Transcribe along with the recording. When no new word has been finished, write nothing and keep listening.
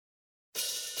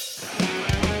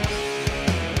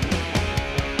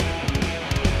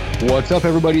What's up,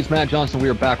 everybody? It's Matt Johnson. We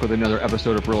are back with another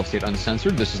episode of Real Estate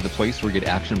Uncensored. This is the place where you get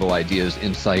actionable ideas,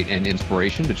 insight, and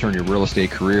inspiration to turn your real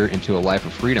estate career into a life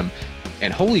of freedom.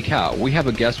 And holy cow, we have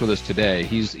a guest with us today.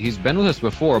 He's been with us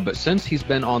before, but since he's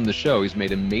been on the show, he's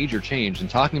made a major change in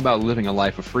talking about living a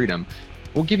life of freedom.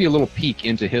 We'll give you a little peek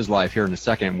into his life here in a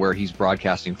second, where he's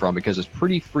broadcasting from, because it's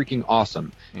pretty freaking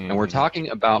awesome. And we're talking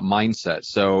about mindset.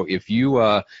 So if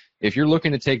you're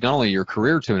looking to take not only your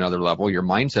career to another level, your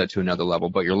mindset to another level,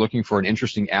 but you're looking for an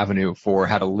interesting avenue for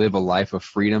how to live a life of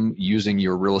freedom using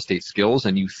your real estate skills,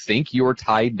 and you think you're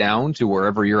tied down to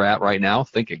wherever you're at right now,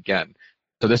 think again.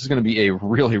 So this is going to be a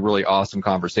really, really awesome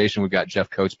conversation. We've got Jeff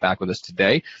Coates back with us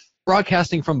today,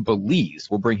 broadcasting from Belize.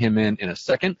 We'll bring him in a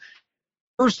second.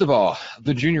 First of all,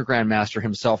 the junior grandmaster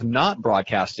himself, not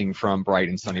broadcasting from bright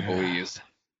and sunny Belize.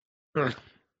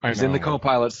 He's in the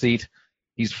co-pilot seat.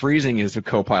 He's freezing his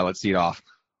co-pilot seat off.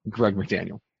 Greg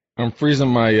McDaniel. I'm freezing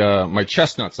my my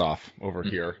chestnuts off over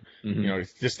here. You know,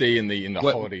 to stay in the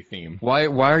holiday theme. Why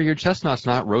are your chestnuts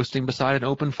not roasting beside an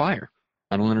open fire?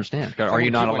 I don't understand. Are you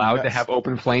not allowed to have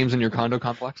open flames in your condo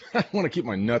complex? I want to keep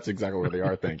my nuts exactly where they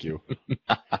are. Thank you.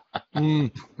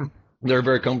 They're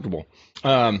very comfortable.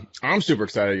 I'm super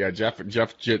excited. Yeah,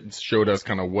 Jeff just showed us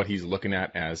kind of what he's looking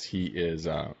at as he is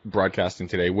broadcasting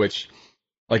today, which,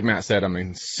 like Matt said, I'm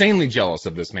insanely jealous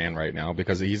of this man right now,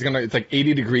 because it's like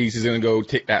 80 degrees. He's going to go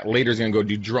take that later. He's going to go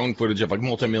do drone footage of like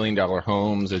multi-million-dollar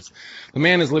homes. The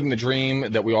man is living the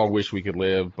dream that we all wish we could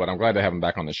live, but I'm glad to have him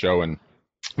back on the show. And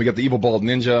we got the Evil Bald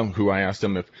Ninja, who I asked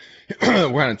him if what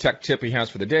kind of tech tip he has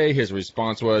for the day. His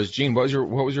response was, Gene, what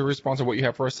was your response of what you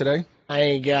have for us today? I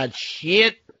ain't got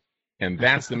shit. And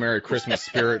that's the Merry Christmas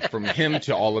spirit from him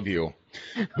to all of you.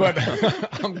 But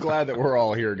I'm glad that we're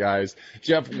all here, guys.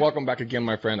 Jeff, welcome back again,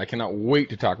 my friend. I cannot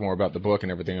wait to talk more about the book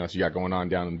and everything else you got going on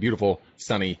down in beautiful,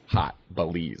 sunny, hot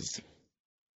Belize.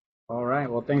 All right.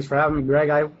 Well, thanks for having me, Greg.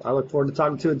 I look forward to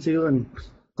talking to it, too. And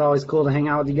it's always cool to hang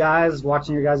out with you guys,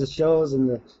 watching your guys' shows, and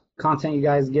the content you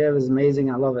guys give is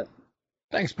amazing. I love it.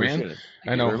 Thanks, man.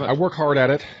 I know. I work hard at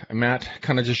it. Matt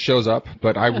kind of just shows up,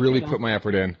 but I really put my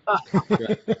effort in.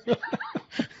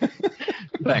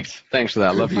 Thanks for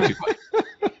that. Love you too.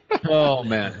 Oh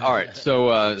man. All right.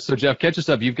 So Jeff, catch us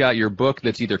up. You've got your book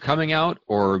that's either coming out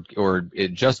or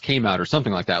it just came out or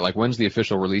something like that. Like, when's the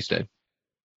official release date?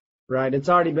 Right. It's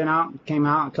already been out. Came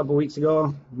out a couple weeks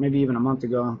ago, maybe even a month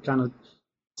ago. I'm kind of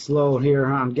slow here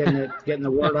on getting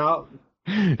the word out.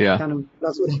 Yeah. Kind of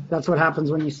that's what happens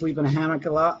when you sleep in a hammock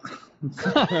a lot.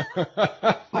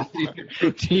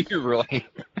 Do you really?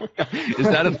 Is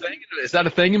that a thing? Is that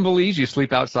a thing in Belize? You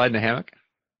sleep outside in a hammock?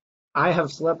 I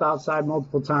have slept outside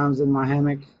multiple times in my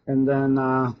hammock, and then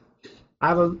I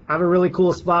have a really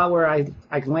cool spot where I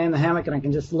can lay in the hammock and I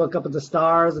can just look up at the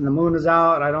stars, and the moon is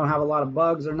out. I don't have a lot of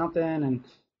bugs or nothing, and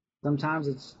sometimes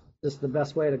it's just the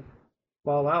best way to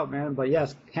fall out, man. But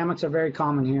yes, hammocks are very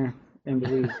common here in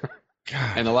Belize.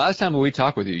 And the last time we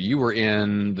talked with you, you were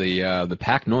in the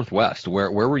Pac Northwest.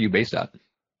 Where were you based at?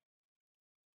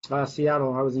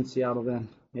 Seattle. I was in Seattle then.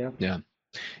 Yeah.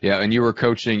 Yeah, and you were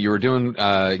coaching. You were doing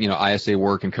ISA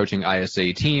work and coaching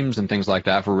ISA teams and things like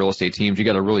that for real estate teams. You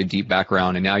got a really deep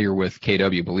background, and now you're with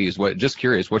KW Belize. Just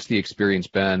curious, what's the experience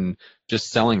been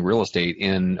just selling real estate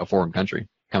in a foreign country,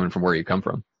 coming from where you come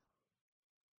from?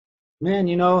 Man,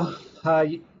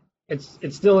 it's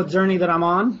still a journey that I'm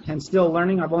on and still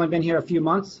learning. I've only been here a few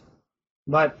months,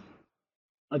 but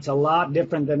it's a lot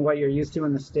different than what you're used to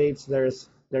in the States. There's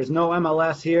no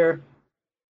MLS here.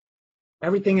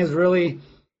 Everything is really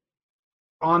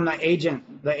on the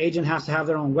agent. The agent has to have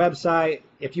their own website.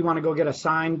 If you want to go get a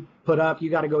sign put up,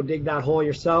 you got to go dig that hole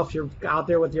yourself. You're out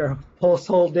there with your post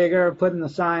hole digger putting the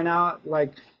sign out.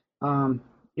 Like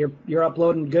you're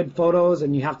uploading good photos,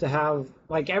 and you have to have,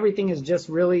 like, everything is just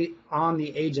really on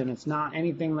the agent. It's not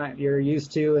anything that you're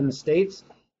used to in the States.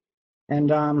 And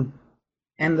the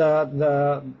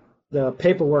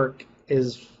paperwork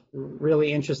is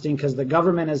really interesting because the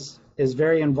government is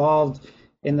very involved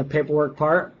in the paperwork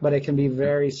part, but it can be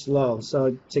very slow.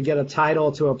 So to get a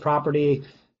title to a property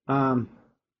can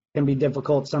be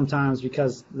difficult sometimes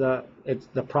because the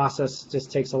process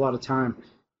just takes a lot of time.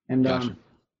 And Gotcha.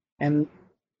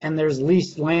 And there's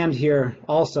leased land here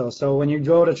also. So when you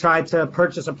go to try to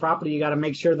purchase a property, you got to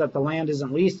make sure that the land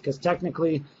isn't leased, because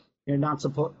technically you're not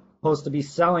supposed to be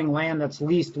selling land that's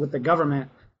leased with the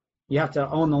government. You have to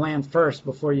own the land first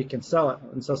before you can sell it.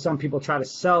 And so some people try to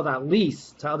sell that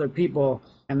lease to other people,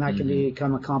 and that can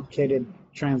become a complicated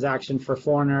transaction for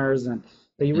foreigners. And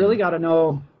so you really got to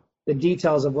know the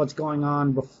details of what's going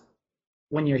on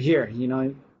when you're here.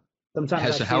 Sometimes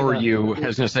I So see how are you, I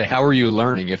was going to say, how are you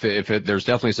learning? There's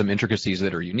definitely some intricacies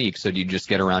that are unique. So do you just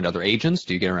get around other agents?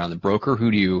 Do you get around the broker? Who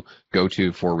do you go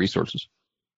to for resources?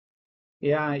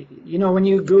 Yeah, when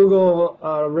you Google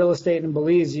real estate in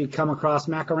Belize, you come across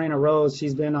Macarena Rose.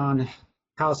 She's been on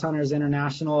House Hunters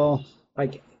International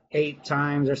like 8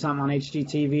 times or something on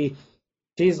HGTV.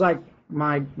 She's like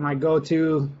my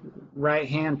go-to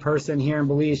right-hand person here in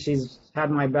Belize. She's had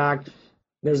my back.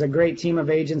 There's a great team of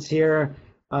agents here.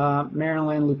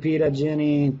 Marilyn, Lupita,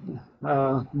 Jenny,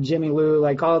 Jimmy Lou,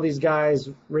 like all these guys,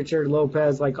 Richard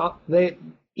Lopez, like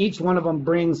each one of them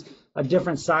brings a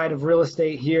different side of real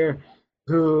estate here,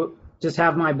 who just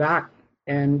have my back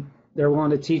and they're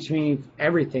willing to teach me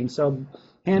everything. So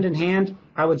hand in hand,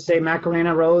 I would say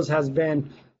Macarena Rose has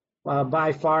been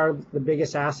by far the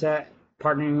biggest asset.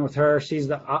 Partnering with her, she's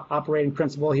the operating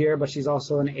principal here, but she's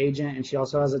also an agent and she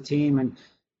also has a team.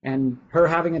 And her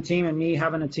having a team and me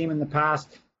having a team in the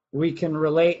past, we can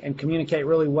relate and communicate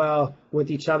really well with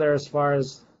each other as far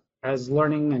as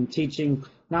learning and teaching,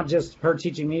 not just her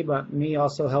teaching me, but me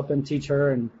also helping teach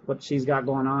her and what she's got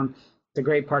going on. It's a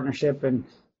great partnership, and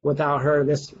without her,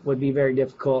 this would be very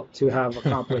difficult to have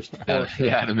accomplished.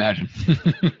 Yeah, I'd imagine.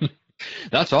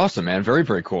 That's awesome, man. Very,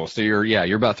 very cool. So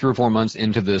you're about 3 or 4 months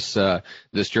into this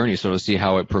journey. So to see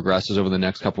how it progresses over the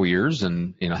next couple of years,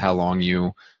 and how long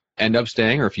you end up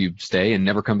staying, or if you stay and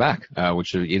never come back,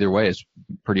 which either way is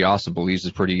pretty awesome. Belize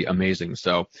is pretty amazing.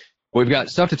 So we've got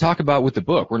stuff to talk about with the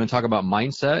book. We're going to talk about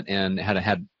mindset and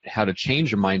how to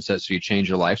change your mindset so you change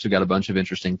your life. So we've got a bunch of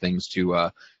interesting things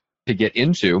to get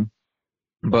into,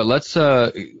 but let's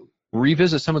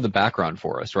revisit some of the background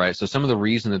for us, right? So some of the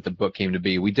reason that the book came to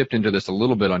be, we dipped into this a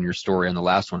little bit on your story on the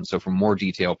last one. So for more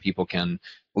detail, people can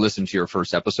listen to your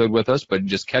first episode with us, but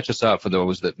just catch us up for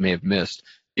those that may have missed.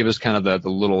 Give us kind of the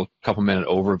little couple minute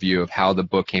overview of how the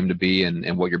book came to be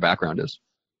and what your background is.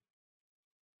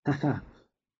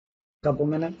 Couple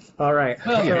minutes? All right.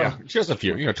 Yeah, just a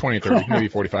few, 20, 30, maybe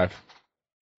 45.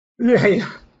 Yeah.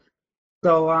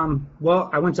 So, well,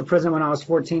 I went to prison when I was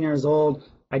 14 years old.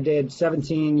 I did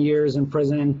 17 years in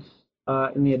prison,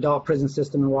 in the adult prison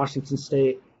system in Washington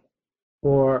State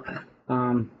for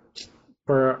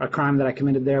a crime that I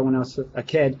committed there when I was a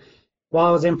kid. While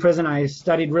I was in prison, I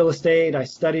studied real estate, I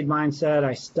studied mindset,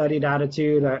 I studied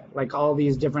attitude, like all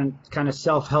these different kind of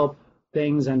self-help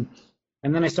things. And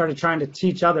then I started trying to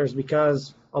teach others,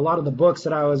 because a lot of the books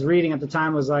that I was reading at the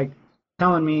time was like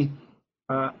telling me,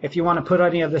 if you want to put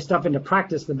any of this stuff into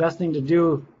practice, the best thing to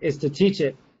do is to teach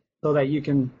it so that you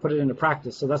can put it into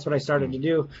practice. So that's what I started to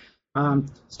do.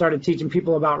 Started teaching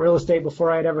people about real estate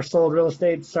before I'd ever sold real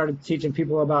estate. Started teaching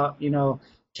people about,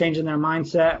 changing their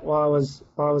mindset while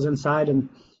I was inside. And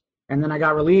then I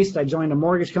got released. I joined a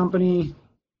mortgage company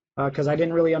because I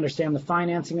didn't really understand the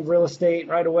financing of real estate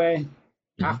right away.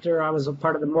 Mm-hmm. After I was a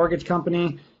part of the mortgage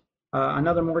company,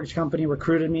 another mortgage company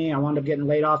recruited me. I wound up getting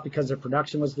laid off because their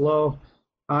production was low,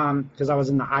 because I was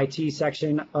in the IT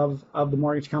section of the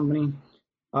mortgage company.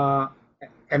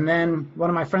 And then one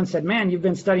of my friends said, man, you've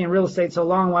been studying real estate so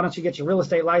long, why don't you get your real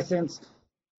estate license?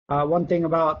 One thing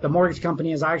about the mortgage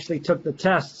company is I actually took the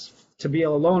tests to be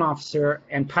a loan officer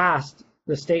and passed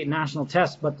the state and national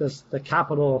tests, but the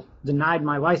capital denied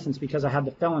my license because I had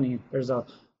the felony. There's a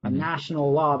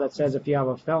national law that says if you have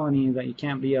a felony that you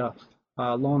can't be a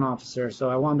loan officer. So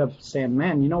I wound up saying,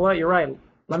 man, you know what, you're right,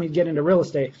 let me get into real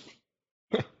estate.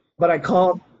 But I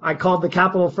called the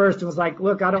Capitol first and was like,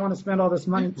 look, I don't want to spend all this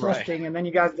money testing, and then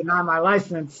you guys deny my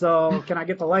license, so can I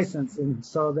get the license? And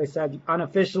so they said,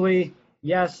 unofficially,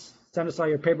 yes, send us all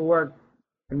your paperwork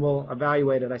and we'll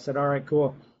evaluate it. I said, all right,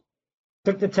 cool.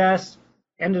 Took the test,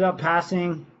 ended up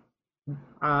passing.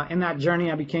 In that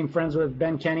journey, I became friends with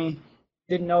Ben Kenny.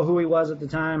 Didn't know who he was at the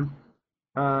time.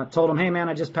 Told him, hey, man,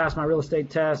 I just passed my real estate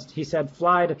test. He said,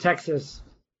 fly to Texas.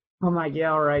 I'm like,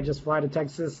 yeah, all right, just fly to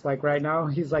Texas, like right now.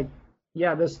 He's like,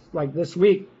 yeah, this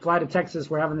week, fly to Texas.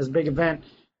 We're having this big event,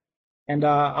 and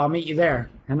I'll meet you there.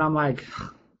 And I'm like,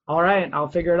 all right, I'll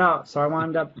figure it out. So I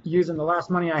wound up using the last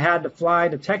money I had to fly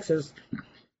to Texas,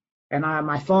 and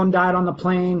my phone died on the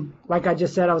plane. Like I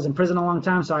just said, I was in prison a long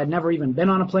time, so I'd never even been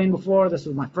on a plane before. This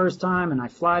was my first time, and I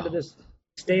fly to this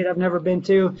state I've never been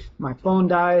to. My phone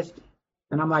dies,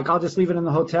 and I'm like, I'll just leave it in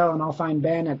the hotel, and I'll find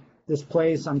Ben at this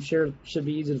place. I'm sure it should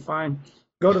be easy to find.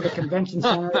 Go to the convention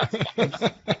center.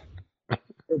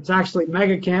 It's actually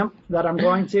Mega Camp that I'm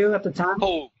going to at the time.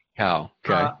 Oh, cow.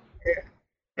 Okay.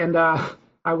 And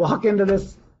I walk into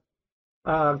this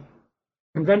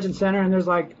convention center, and there's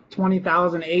like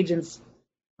 20,000 agents.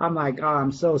 I'm like, oh,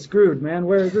 I'm so screwed, man.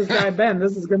 Where has this guy been?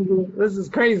 This is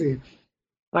crazy.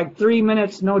 like 3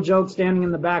 minutes, no joke, standing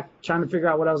in the back trying to figure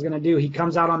out what I was going to do. He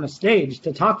comes out on the stage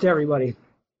to talk to everybody.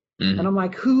 Mm-hmm. And I'm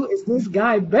like, who is this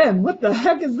guy, Ben? What the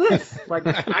heck is this? Like,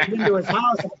 I've been to his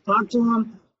house, I've talked to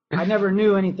him. I never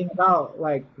knew anything about,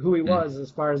 like, who he was as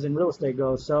far as in real estate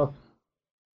goes. So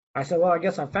I said, well, I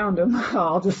guess I found him.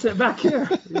 I'll just sit back here,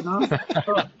 you know?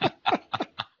 So,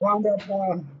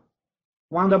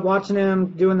 wound up watching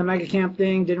him doing the mega camp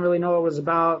thing. Didn't really know what it was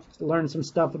about. Learned some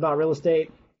stuff about real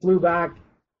estate. Flew back,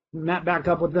 met back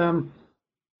up with him.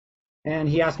 And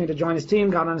he asked me to join his team,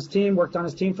 got on his team, worked on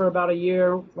his team for about a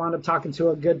year, wound up talking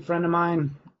to a good friend of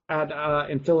mine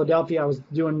in Philadelphia. I was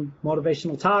doing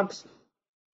motivational talks,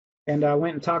 and I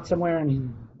went and talked somewhere,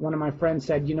 and one of my friends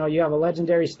said, you know, you have a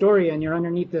legendary story, and you're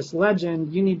underneath this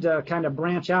legend. You need to kind of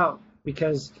branch out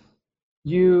because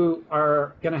you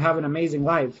are going to have an amazing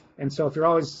life. And so if you're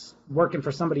always working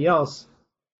for somebody else,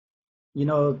 you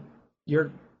know,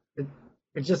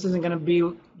 it just isn't going to be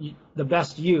the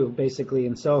best you, basically.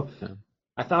 And so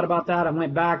I thought about that. I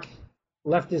went back,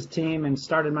 left this team, and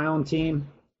started my own team.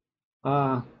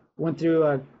 Went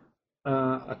through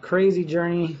a crazy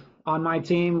journey on my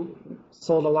team.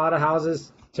 Sold a lot of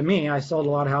houses. To me, I sold a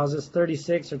lot of houses,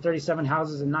 36 or 37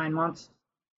 houses in 9 months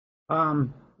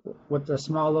with a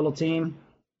small little team.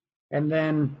 And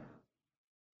then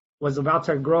was about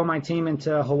to grow my team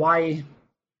into Hawaii,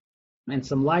 and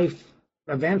some life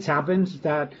events happened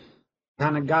that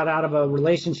kind of got out of a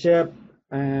relationship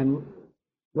and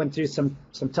went through some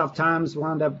tough times.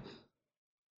 Wound up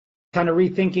kind of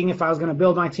rethinking if I was going to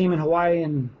build my team in Hawaii,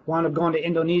 and wound up going to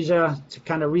Indonesia to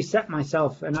kind of reset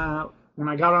myself. And when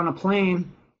I got on a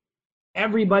plane,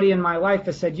 everybody in my life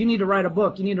has said, you need to write a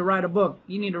book, you need to write a book,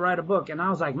 you need to write a book. And I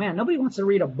was like, man, nobody wants to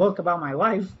read a book about my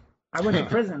life. I went to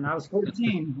prison. I was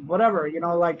 14, whatever, you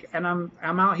know, like, and I'm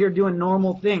out here doing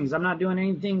normal things. I'm not doing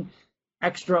anything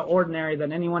extraordinary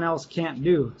that anyone else can't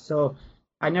do. So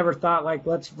I never thought, like,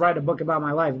 let's write a book about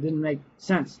my life. It didn't make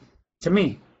sense to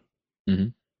me. Mm-hmm.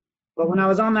 But when I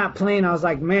was on that plane, I was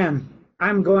like, man,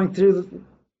 I'm going through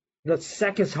the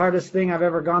second hardest thing I've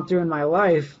ever gone through in my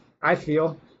life, I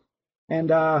feel. And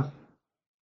how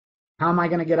am I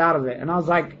going to get out of it? And I was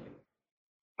like,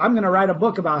 I'm going to write a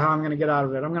book about how I'm going to get out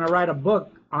of it. I'm going to write a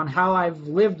book on how I've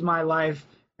lived my life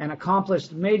and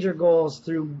accomplished major goals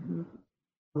through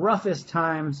roughest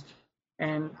times,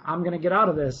 and I'm going to get out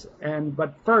of this.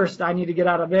 But first, I need to get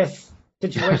out of this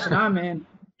situation I'm in,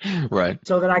 right?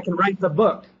 So that I can write the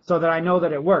book, so that I know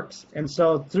that it works. And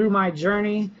so through my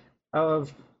journey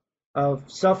of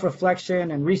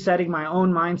self-reflection and resetting my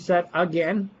own mindset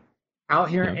again, out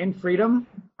here in freedom,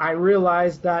 I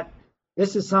realized that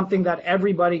this is something that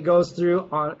everybody goes through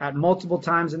at multiple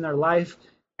times in their life,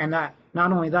 and that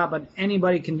not only that, but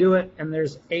anybody can do it. And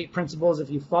there's 8 principles. If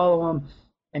you follow them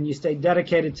and you stay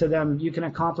dedicated to them, you can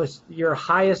accomplish your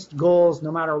highest goals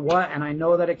no matter what. And I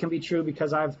know that it can be true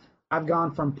because I've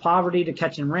gone from poverty to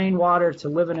catching rainwater to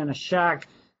living in a shack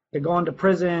to going to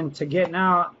prison to getting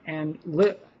out and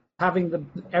having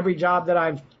every job that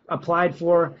I've applied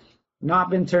for, not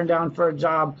been turned down for a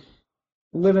job,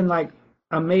 living like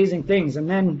amazing things. And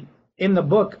then in the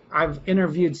book, I've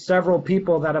interviewed several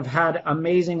people that have had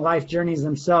amazing life journeys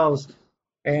themselves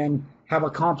and have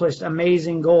accomplished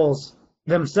amazing goals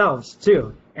themselves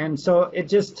too. And so it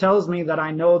just tells me that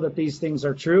I know that these things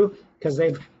are true because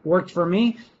they've worked for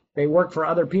me. They work for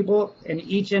other people. In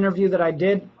each interview that I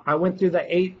did, I went through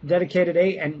the dedicated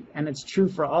 8, and it's true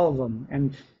for all of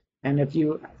them. And if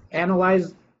you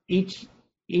analyze each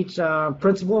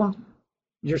principle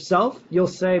yourself, you'll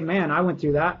say, man, I went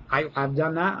through that. I've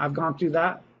done that. I've gone through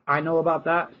that. I know about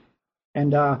that.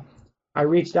 And I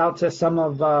reached out to some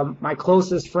of my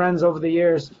closest friends over the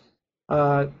years,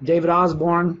 David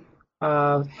Osborne,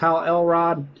 Hal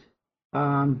Elrod,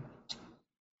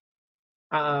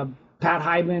 Pat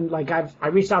Hyman. Like I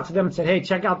reached out to them and said, hey,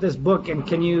 check out this book, and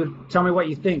can you tell me what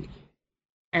you think?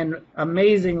 And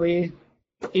amazingly,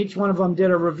 each one of them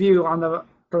did a review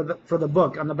for the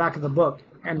book, on the back of the book.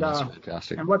 And that's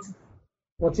fantastic. And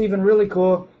what's even really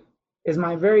cool is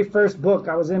my very first book.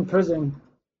 I was in prison,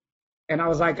 and I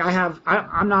was like,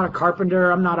 I'm not a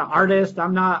carpenter, I'm not an artist,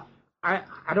 I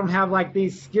don't have like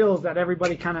these skills that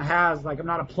everybody kind of has. Like I'm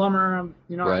not a plumber,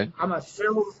 right. I'm a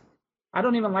sales. I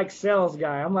don't even like sales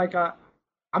guy.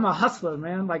 I'm a hustler,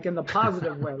 man. Like in the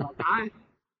positive way. Like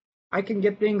I can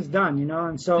get things done,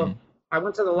 And so I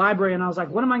went to the library and I was like,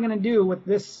 what am I going to do with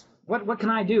this? What can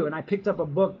I do? And I picked up a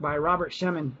book by Robert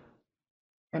Shemin,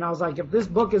 and I was like, if this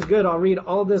book is good, I'll read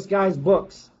all this guy's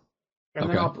books, and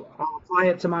then I'll apply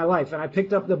it to my life. And I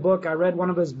picked up the book. I read one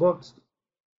of his books,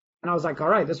 and I was like, all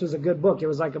right, this was a good book. It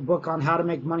was like a book on how to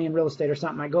make money in real estate or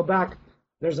something. I go back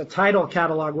there's a title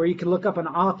catalog where you can look up an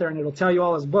author and it'll tell you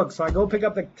all his books. So I go pick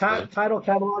up the title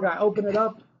catalog, I open it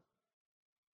up.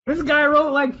 This guy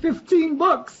wrote like 15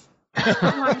 books.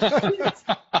 I'm like, shit.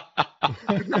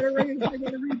 I gotta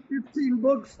read 15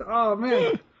 books. Oh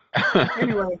man.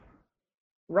 Anyway,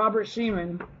 Robert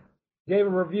Sheeman gave a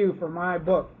review for my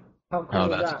book. How cool is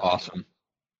that's that? awesome.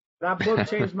 That book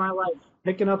changed my life.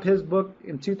 Picking up his book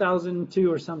in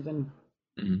 2002 or something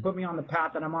put me on the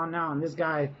path that I'm on now. And this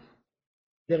guy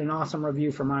did an awesome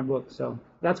review for my book. So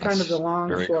that's kind of the long,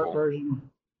 short version.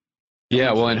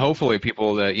 Yeah, well, and hopefully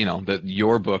people that, that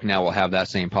your book now will have that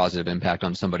same positive impact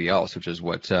on somebody else, which is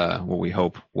what we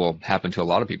hope will happen to a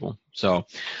lot of people. So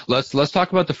let's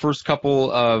talk about the first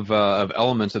couple of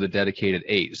elements of the Dedicated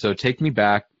 8. So take me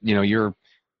back.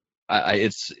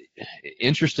 It's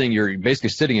interesting. You're basically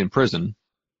sitting in prison,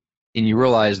 and you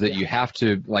realize that you have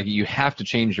to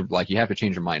change your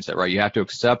mindset, right? You have to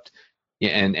accept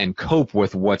and cope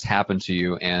with what's happened to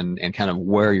you and kind of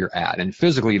where you're at. And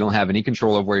physically, you don't have any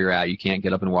control of where you're at. You can't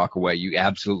get up and walk away. You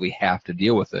absolutely have to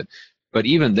deal with it. But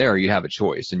even there, you have a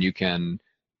choice, and you can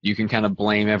kind of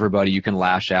blame everybody. You can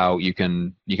lash out. You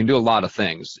can do a lot of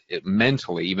things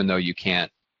mentally, even though you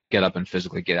can't get up and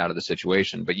physically get out of the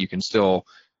situation. But you can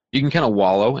kind of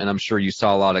wallow, and I'm sure you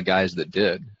saw a lot of guys that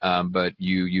did, but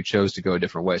you chose to go a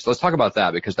different way. So let's talk about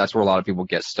that, because that's where a lot of people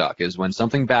get stuck, is when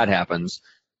something bad happens,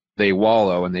 they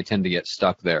wallow and they tend to get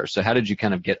stuck there. So how did you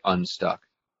kind of get unstuck?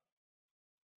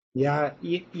 Yeah,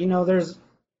 there's,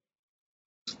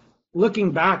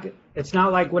 looking back, it's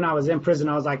not like when I was in prison,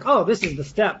 I was like, oh, this is the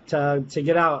step to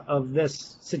get out of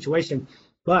this situation.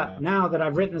 But now that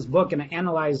I've written this book and I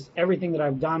analyze everything that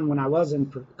I've done when I was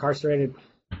incarcerated,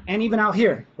 and even out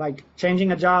here, like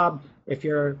changing a job, if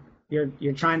you're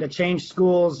trying to change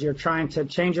schools, you're trying to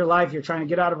change your life, you're trying to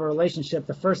get out of a relationship,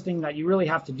 the first thing that you really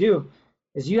have to do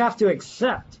is you have to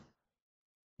accept.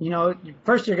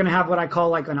 First you're going to have what I call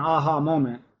like an aha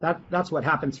moment. That's what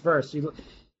happens first.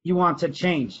 You want to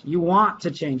change. You want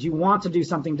to change. You want to do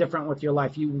something different with your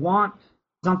life. You want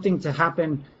something to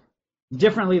happen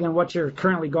differently than what you're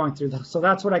currently going through. So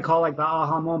that's what I call like the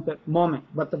aha moment.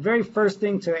 But the very first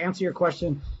thing, to answer your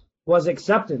question, was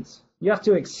acceptance. You have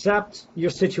to accept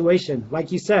your situation.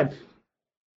 Like you said,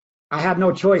 I had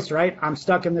no choice, right? I'm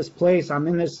stuck in this place. I'm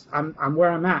where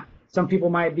I'm at. Some people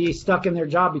might be stuck in their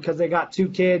job because they got 2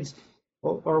 kids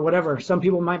or whatever. Some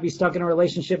people might be stuck in a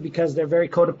relationship because they're very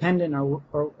codependent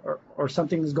or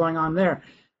something is going on there.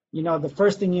 The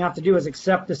first thing you have to do is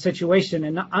accept the situation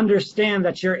and understand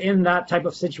that you're in that type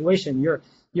of situation.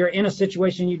 You're in a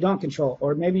situation you don't control,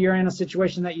 or maybe you're in a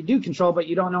situation that you do control, but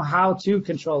you don't know how to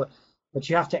control it. But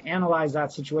you have to analyze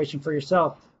that situation for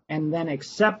yourself and then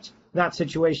accept that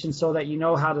situation so that you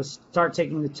know how to start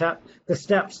taking the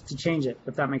steps to change it,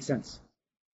 if that makes sense.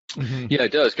 Mm-hmm. Yeah,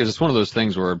 it does, because it's one of those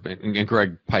things where, and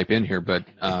Greg, pipe in here, but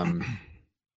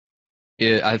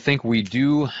I think we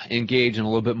do engage in a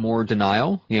little bit more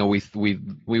denial. We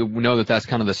know that that's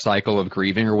kind of the cycle of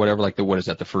grieving or whatever. Like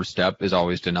the first step is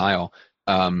always denial.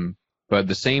 But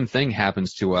the same thing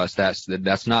happens to us.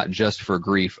 That's not just for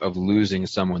grief of losing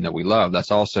someone that we love.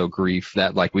 That's also grief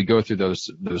that, like, we go through those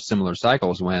similar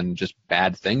cycles when just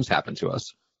bad things happen to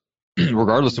us,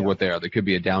 regardless of what they are. There could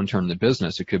be a downturn in the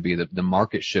business. It could be the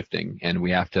market shifting, and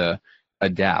we have to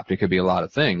adapt. It could be a lot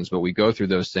of things, but we go through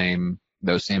those same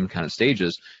kind of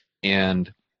stages,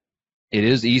 and it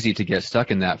is easy to get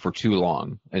stuck in that for too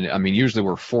long. And I mean, usually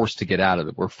we're forced to get out of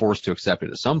it. We're forced to accept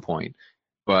it at some point.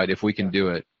 But if we can do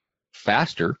it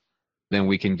faster, then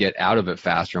we can get out of it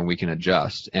faster and we can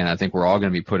adjust. And I think we're all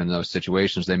going to be put in those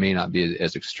situations. They may not be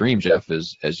as extreme, Jeff,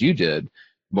 as you did,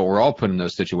 but we're all put in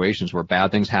those situations where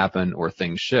bad things happen or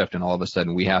things shift, and all of a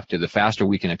sudden we have to, the faster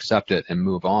we can accept it and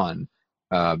move on,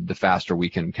 the faster we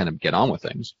can kind of get on with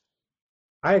things.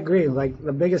 I agree. Like,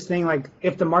 the biggest thing, like,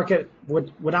 if the market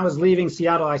when I was leaving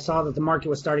Seattle, I saw that the market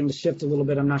was starting to shift a little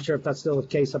bit. I'm not sure if that's still the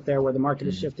case up there where the market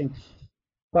is shifting,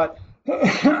 but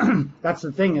that's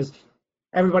the thing, is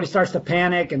everybody starts to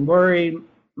panic and worry.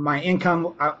 My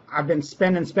income, I've been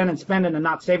spending and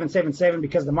not saving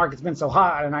because the market's been so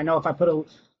hot. And I know if I put a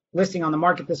listing on the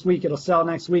market this week, it'll sell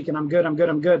next week, and I'm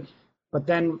good. But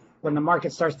then when the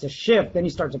market starts to shift, then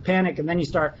you start to panic, and then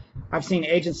I've seen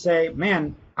agents say,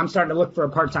 man, I'm starting to look for a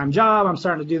part-time job. I'm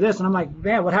starting to do this. And I'm like,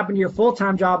 man, what happened to your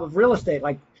full-time job of real estate?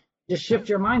 Like, just shift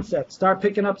your mindset. Start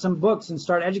picking up some books and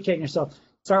start educating yourself.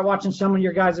 Start watching some of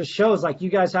your guys' shows. Like, you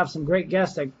guys have some great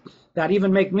guests that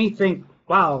even make me think,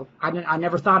 wow, I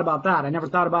never thought about that. I never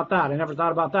thought about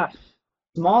that.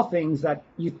 Small things that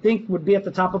you think would be at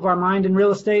the top of our mind in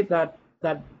real estate, that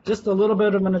just a little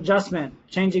bit of an adjustment,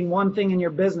 changing one thing in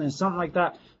your business, something like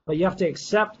that, but you have to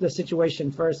accept the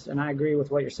situation first. And I agree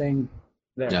with what you're saying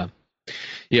there. Yeah.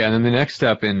 Yeah, and then the next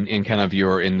step in kind of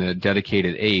in the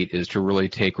dedicated 8 is to really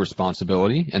take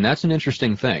responsibility, and that's an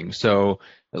interesting thing. So,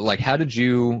 like, how did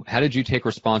you take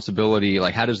responsibility?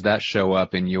 Like, how does that show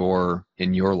up in your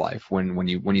life when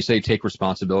you say take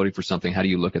responsibility for something? How do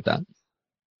you look at that?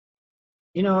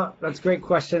 That's a great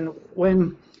question.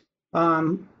 When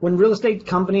real estate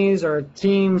companies or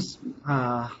teams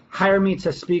hire me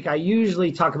to speak, I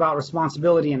usually talk about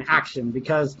responsibility and action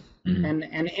because, and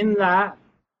in that.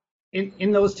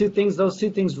 In those two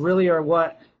things really are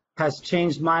what has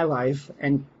changed my life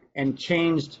and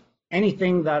changed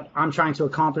anything that I'm trying to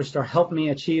accomplish or help me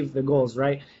achieve the goals,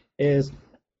 right? Is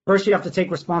first you have to take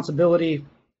responsibility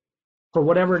for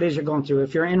whatever it is you're going through.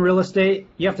 If you're in real estate,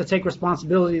 you have to take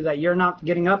responsibility that you're not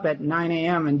getting up at 9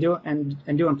 a.m.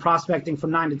 and doing prospecting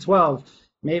from 9 to 12.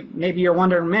 Maybe you're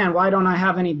wondering, man, why don't I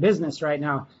have any business right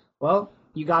now? Well,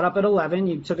 you got up at 11,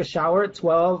 you took a shower at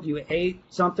 12, you ate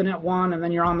something at 1, and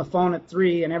then you're on the phone at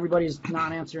 3, and everybody's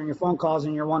not answering your phone calls,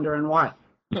 and you're wondering why.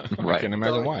 Right. I can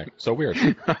imagine why. So weird.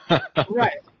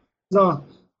 Right. So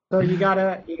you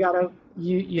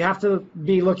have to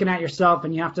be looking at yourself,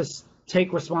 and you have to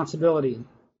take responsibility.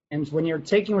 And when you're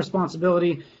taking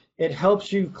responsibility, it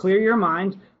helps you clear your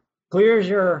mind, clears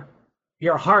your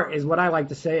heart, is what I like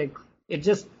to say. It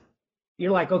just,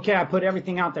 you're like, okay, I put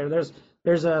everything out there.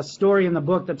 There's a story in the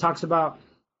book that talks about,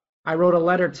 I wrote a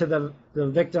letter to the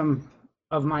victim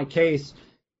of my case,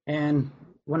 and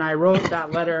when I wrote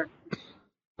that letter,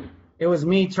 it was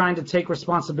me trying to take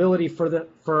responsibility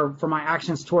for my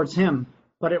actions towards him,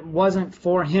 but it wasn't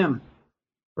for him,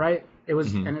 right? It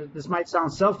was, and this might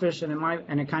sound selfish, and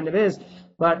it kind of is,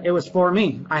 but it was for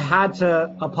me. I had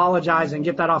to apologize and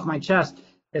get that off my chest.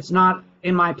 It's not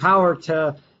in my power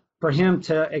for him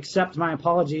to accept my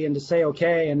apology and to say,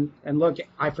 okay, and look,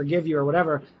 I forgive you or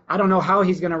whatever. I don't know how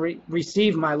he's going to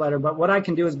receive my letter, but what I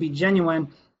can do is be genuine,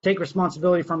 take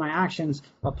responsibility for my actions,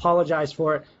 apologize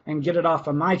for it, and get it off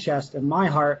of my chest and my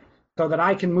heart so that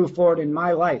I can move forward in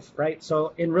my life, right?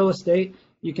 So in real estate,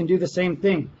 you can do the same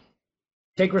thing.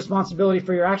 Take responsibility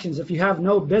for your actions. If you have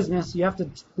no business, you have to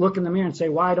look in the mirror and say,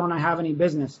 why don't I have any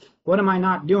business? What am I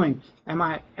not doing? Am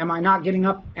I not getting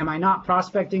up? Am I not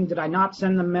prospecting? Did I not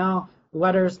send the mail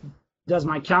letters? Does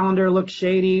my calendar look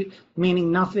shady,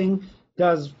 meaning nothing?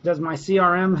 Does my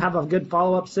CRM have a good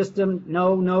follow-up system?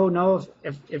 No.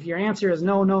 If your answer is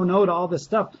no to all this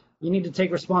stuff, you need to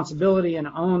take responsibility and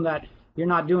own that you're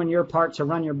not doing your part to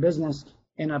run your business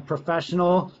in a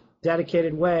professional,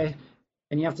 dedicated way.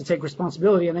 And you have to take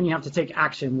responsibility, and then you have to take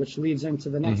action, which leads into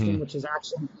the next thing, which is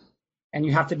action. And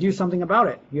you have to do something about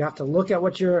it. You have to look at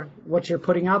what you're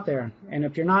putting out there. And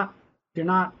if you're not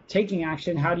taking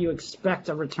action, how do you expect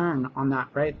a return on that,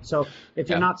 right? So if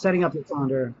you're not setting up your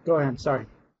calendar, go ahead. Sorry.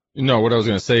 No, what I was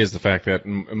going to say is the fact that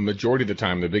majority of the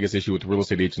time, the biggest issue with real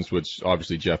estate agents, which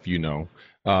obviously, Jeff,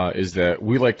 is that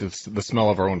we like the smell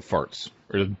of our own farts.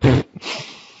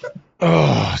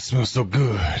 Oh, it smells so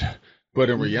good. But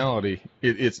in reality,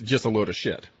 it's just a load of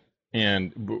shit.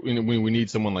 And we need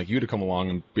someone like you to come along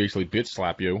and basically bitch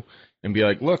slap you and be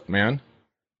like, look, man,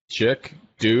 chick,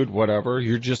 dude, whatever,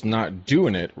 you're just not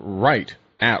doing it right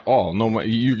at all. No,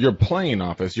 you're playing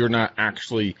off this. You're not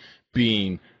actually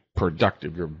being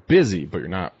productive. You're busy, but you're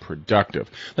not productive.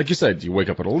 Like you said, you wake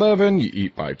up at 11, you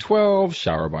eat by 12,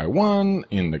 shower by 1,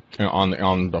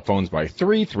 on the phones by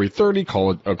 3:30,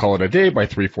 call it a day by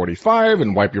 3:45,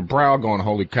 and wipe your brow, going,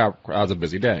 holy crap, that was a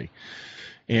busy day.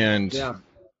 And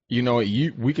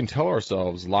we can tell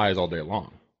ourselves lies all day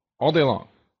long,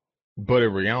 but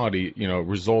in reality,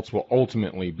 results will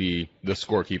ultimately be the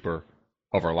scorekeeper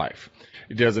of our life.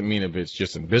 It doesn't mean if it's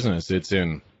just in business, it's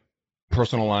in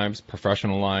personal lives,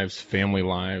 professional lives, family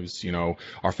lives,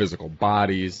 our physical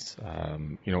bodies,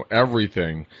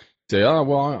 everything. Say, oh,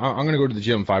 well, I'm going to go to the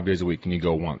gym 5 days a week, and you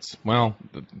go once. Well,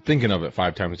 thinking of it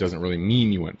 5 times doesn't really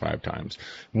mean you went 5 times.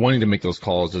 Wanting to make those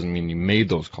calls doesn't mean you made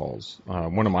those calls.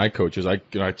 One of my coaches, I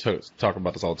talk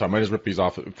about this all the time. I just ripped these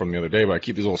off from the other day, but I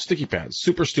keep these little sticky pads.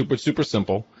 Super stupid, super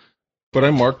simple. But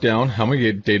I mark down how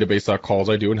many database calls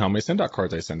I do and how many send-out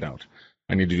cards I send out.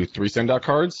 I need to do 3 send-out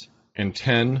cards and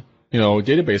 10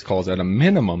 database calls at a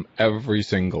minimum every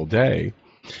single day.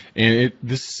 And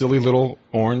this silly little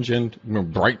orange and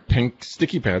bright pink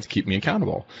sticky pads keep me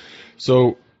accountable.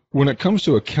 So when it comes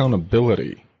to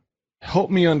accountability, help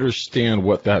me understand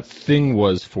what that thing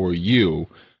was for you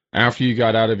after you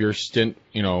got out of your stint,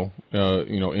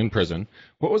 in prison.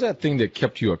 What was that thing that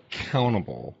kept you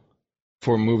accountable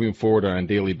for moving forward on a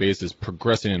daily basis,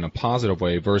 progressing in a positive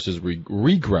way versus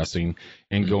regressing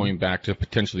and going back to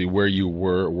potentially where you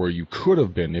were, where you could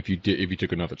have been if you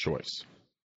took another choice?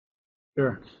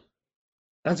 Sure.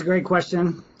 That's a great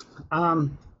question.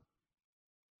 And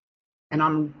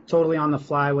I'm totally on the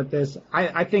fly with this.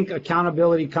 I think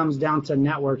accountability comes down to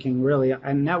networking, really.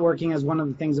 And networking is one of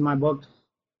the things in my book.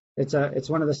 It's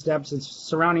one of the steps. It's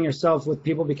surrounding yourself with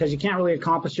people, because you can't really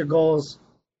accomplish your goals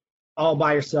all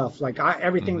by yourself. Like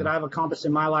everything that I've accomplished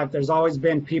in my life, there's always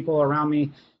been people around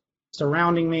me,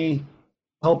 surrounding me,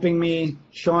 helping me,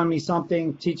 showing me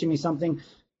something, teaching me something.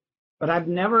 But I've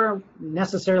never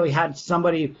necessarily had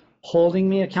somebody holding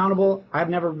me accountable. I've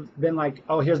never been like,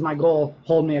 oh, here's my goal,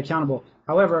 hold me accountable.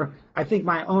 However, I think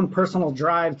my own personal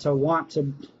drive to want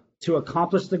to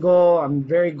accomplish the goal, I'm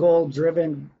very goal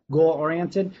driven, goal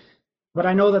oriented. But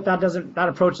I know that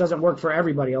approach doesn't work for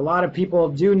everybody. A lot of people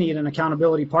do need an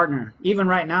accountability partner. Even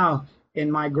right now in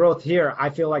my growth here, I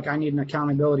feel like I need an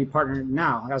accountability partner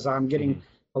now as I'm getting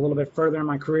a little bit further in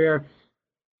my career,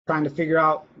 trying to figure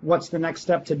out what's the next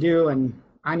step to do. And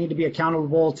I need to be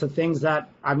accountable to things that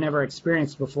I've never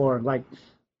experienced before, like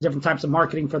different types of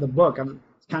marketing for the book.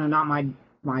 It's kind of not my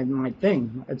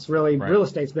thing. It's really real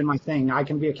estate's been my thing. I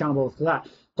can be accountable to that.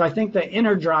 So I think the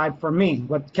inner drive for me,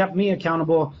 what kept me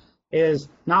accountable, is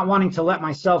not wanting to let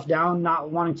myself down, not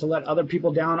wanting to let other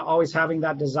people down, always having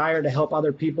that desire to help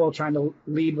other people, trying to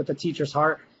lead with a teacher's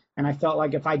heart. And I felt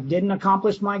like if I didn't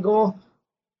accomplish my goal,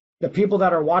 the people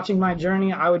that are watching my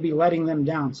journey, I would be letting them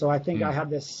down. So I think I had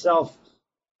this self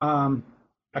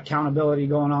accountability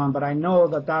going on, but I know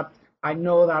that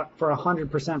for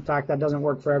 100% fact that doesn't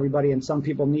work for everybody, and some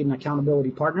people need an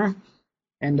accountability partner,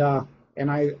 and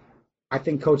I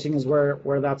think coaching is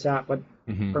where that's at. But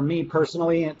for me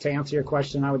personally, to answer your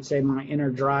question, I would say my inner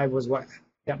drive was what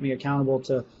kept me accountable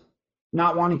to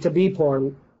not wanting to be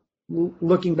poor.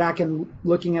 Looking back and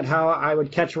looking at how I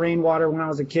would catch rainwater when I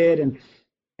was a kid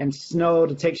and snow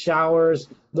to take showers,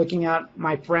 looking at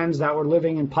my friends that were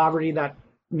living in poverty that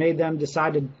made them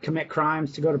decide to commit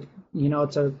crimes to go to,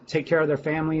 to take care of their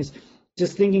families.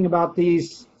 Just thinking about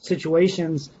these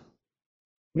situations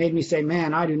made me say,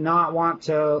 man, I do not want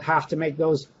to have to make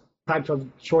those types of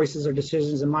choices or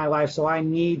decisions in my life. So I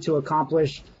need to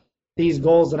accomplish these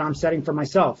goals that I'm setting for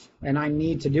myself, and I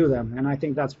need to do them. And I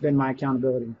think that's been my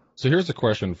accountability. So here's a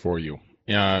question for you.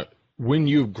 When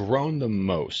you've grown the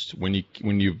most, when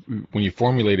you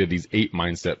formulated these 8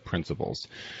 mindset principles,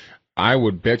 I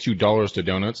would bet you dollars to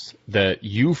donuts that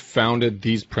you founded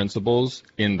these principles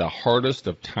in the hardest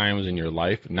of times in your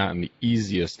life, not in the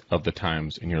easiest of the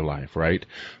times in your life, right?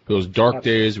 Those dark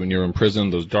days when you're in prison,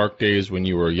 those dark days when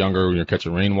you were younger, when you're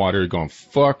catching rainwater, you're going,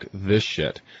 fuck this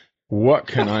shit. What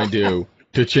can I do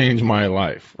to change my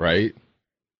life, right?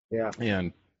 Yeah.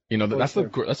 And that's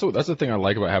the thing I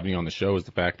like about having you on the show, is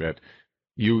the fact that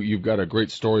you've got a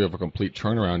great story of a complete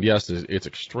turnaround. Yes, it's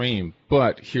extreme,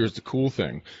 but here's the cool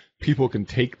thing. People can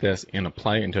take this and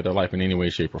apply it into their life in any way,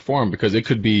 shape, or form, because it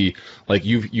could be like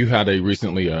you had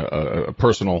recently a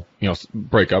personal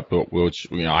breakup,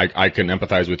 which I can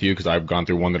empathize with you because I've gone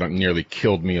through one that nearly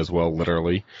killed me as well,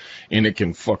 literally, and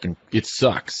it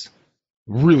sucks,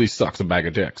 really sucks, a bag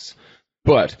of dicks.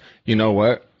 But you know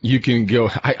what? You can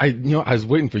go. I was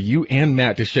waiting for you and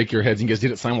Matt to shake your heads, and you guys did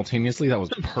it simultaneously. That was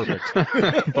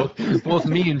perfect. both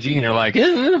me and Gene are like,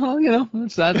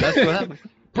 that's what happened.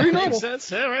 Pretty normal.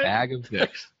 Sense, yeah, right? Bag of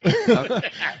dicks. But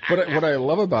what I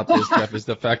love about this, Jeff, is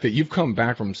the fact that you've come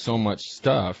back from so much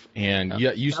stuff, and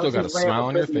yet you still got a smile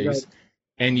on your face.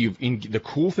 And the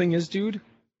cool thing is, dude,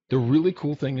 the really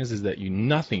cool thing is that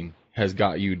nothing has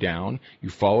got you down. You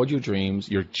followed your dreams.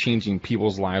 You're changing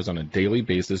people's lives on a daily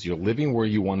basis. You're living where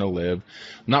you want to live,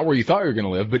 not where you thought you were going to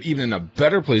live, but even in a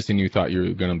better place than you thought you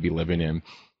were going to be living in.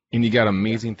 And you got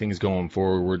amazing things going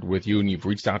forward with you, and you've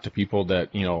reached out to people that,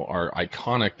 are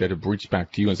iconic, that have reached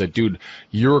back to you and said, dude,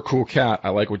 you're a cool cat. I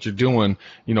like what you're doing.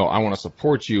 I want to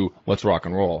support you. Let's rock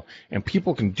and roll. And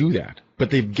people can do that, but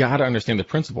they've got to understand the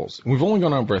principles. We've only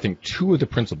gone over, I think, 2 of the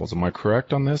principles. Am I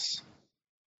correct on this?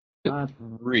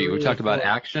 3. We talked about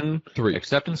action, 3.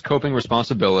 Acceptance, coping,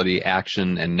 responsibility,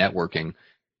 action, and networking.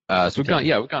 So we've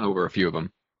gone over a few of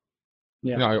them.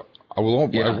 Yeah. I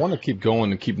want to keep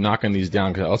going and keep knocking these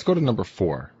down. Let's go to number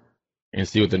 4 and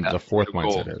see what the 4th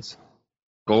mindset is.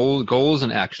 Goals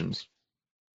and actions.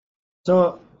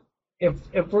 So if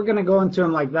we're going to go into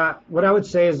them like that, what I would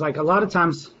say is, like, a lot of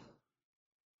times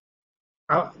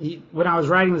when I was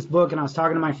writing this book and I was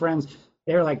talking to my friends,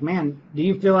 they were like, man, do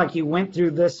you feel like you went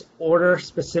through this order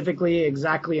specifically,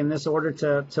 exactly in this order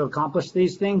to accomplish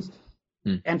these things?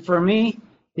 And for me,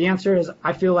 the answer is,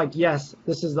 I feel like, yes,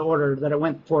 this is the order that it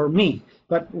went for me.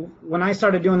 But when I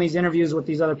started doing these interviews with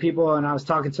these other people and I was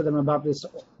talking to them about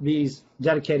these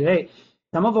dedicated 8,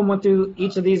 some of them went through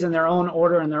each of these in their own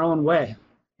order, in their own way.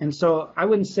 And so I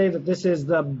wouldn't say that this is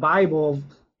the Bible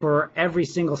for every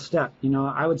single step. You know,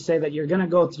 I would say that you're going to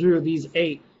go through these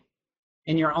 8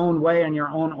 in your own way, in your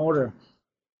own order.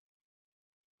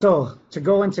 So to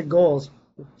go into goals,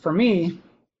 for me,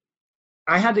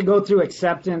 I had to go through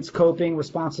acceptance, coping,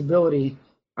 responsibility.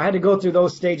 I had to go through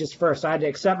those stages first. I had to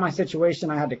accept my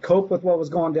situation. I had to cope with what was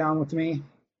going down with me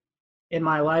in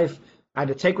my life. I had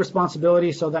to take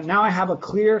responsibility so that now I have a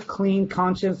clear, clean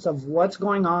conscience of what's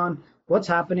going on, what's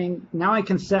happening. Now I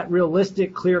can set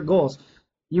realistic, clear goals.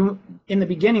 You, in the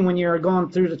beginning, when you're going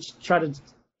through to try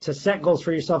to set goals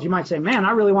for yourself, you might say, man,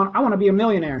 I want to be a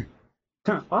millionaire.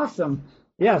 Awesome.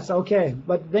 Yes, okay.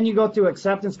 But then you go through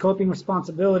acceptance, coping,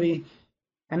 responsibility,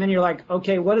 and then you're like,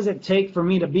 okay, what does it take for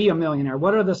me to be a millionaire?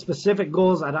 What are the specific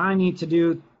goals that I need to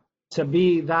do to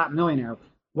be that millionaire?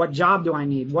 What job do I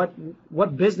need?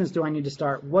 What business do I need to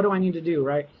start? What do I need to do,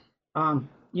 right?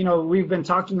 You know, we've been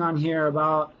talking on here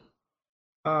about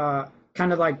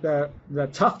kind of like the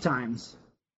tough times.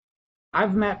 I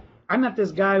met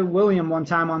this guy, William, one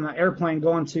time on the airplane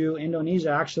going to Indonesia,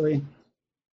 actually.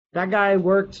 That guy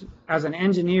worked as an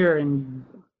engineer in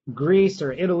Greece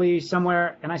or Italy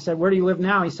somewhere. And I said, where do you live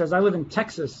now? He says, I live in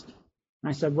Texas. And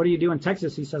I said, what do you do in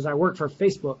Texas? He says, I work for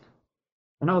Facebook.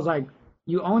 And I was like,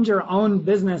 you owned your own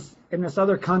business in this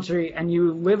other country and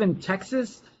you live in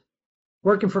Texas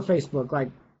working for Facebook? Like,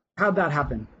 how'd that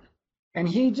happen? And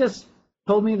he just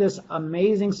told me this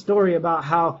amazing story about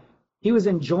how he was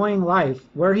enjoying life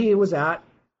where he was at.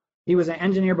 He was an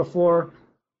engineer before,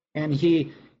 and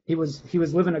he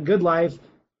was living a good life,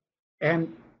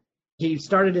 and he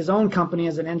started his own company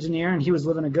as an engineer, and he was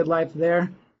living a good life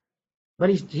there. But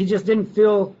he just didn't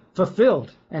feel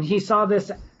fulfilled. And he saw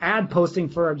this ad posting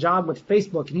for a job with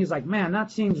Facebook, and he's like, man,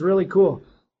 that seems really cool.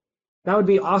 That would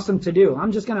be awesome to do.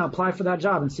 I'm just going to apply for that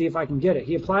job and see if I can get it.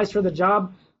 He applies for the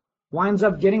job, winds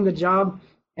up getting the job,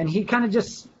 and he kind of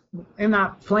just, in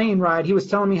that plane ride, he was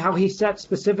telling me how he set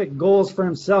specific goals for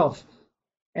himself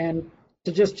and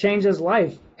to just change his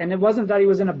life. And it wasn't that he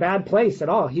was in a bad place at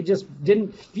all. He just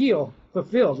didn't feel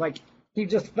fulfilled. Like, he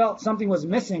just felt something was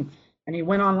missing. And he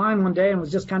went online one day and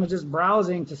was just kind of just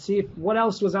browsing to see what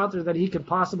else was out there that he could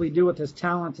possibly do with his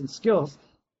talents and skills.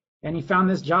 And he found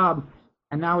this job.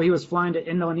 And now he was flying to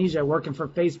Indonesia, working for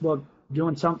Facebook,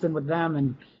 doing something with them,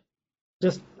 and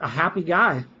just a happy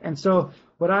guy. And so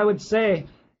what I would say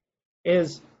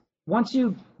is, once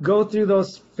you go through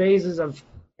those phases of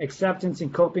acceptance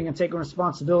and coping and taking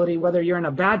responsibility, whether you're in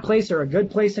a bad place or a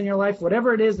good place in your life,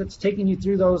 whatever it is that's taking you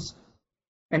through those,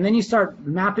 and then you start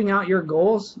mapping out your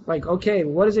goals, like, okay,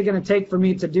 what is it going to take for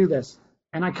me to do this?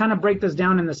 And I kind of break this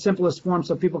down in the simplest form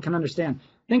so people can understand.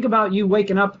 Think about you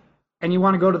waking up and you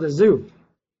want to go to the zoo.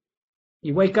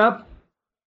 You wake up,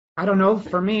 I don't know,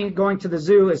 for me, going to the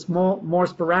zoo is more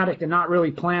sporadic and not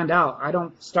really planned out. I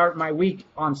don't start my week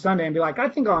on Sunday and be like, I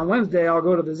think on Wednesday I'll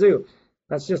go to the zoo.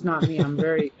 That's just not me. I'm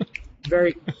very,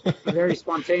 very, very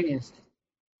spontaneous.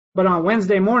 But on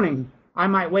Wednesday morning, I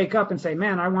might wake up and say,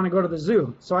 man, I want to go to the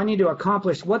zoo. So I need to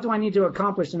accomplish, what do I need to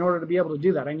accomplish in order to be able to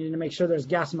do that? I need to make sure there's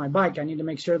gas in my bike. I need to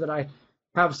make sure that I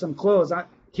have some clothes.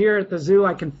 Here at the zoo,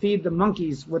 I can feed the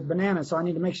monkeys with bananas. So I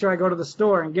need to make sure I go to the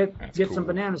store and get cool. Some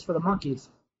bananas for the monkeys.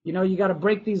 You know, you got to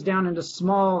break these down into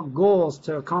small goals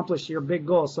to accomplish your big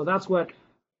goals. So that's what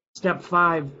step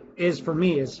 5 is for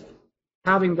me, is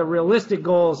having the realistic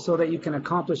goals so that you can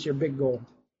accomplish your big goal.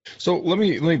 So let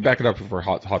me back it up for a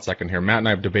hot second here. Matt and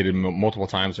I have debated multiple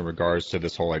times in regards to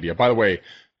this whole idea. By the way,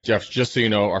 Jeff, just so you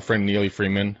know, our friend Neely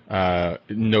Freeman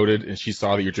noted, and she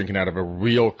saw that you're drinking out of a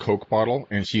real Coke bottle,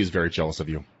 and she is very jealous of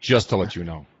you, just to let you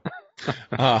know.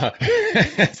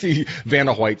 See,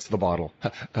 Vanna White's the bottle.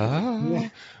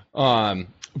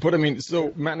 But I mean,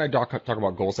 so Matt and I talk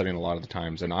about goal setting a lot of the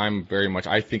times, and I'm very much,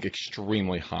 I think,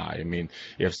 extremely high. I mean,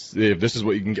 if this is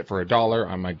what you can get for $1,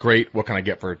 I'm like, great, what can I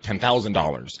get for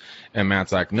 $10,000? And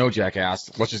Matt's like, no,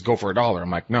 jackass, let's just go for $1.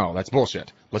 I'm like, no, that's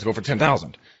bullshit. Let's go for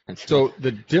 10,000. So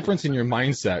the difference in your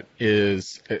mindset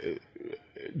is,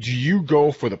 do you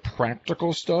go for the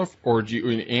practical stuff, or do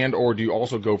you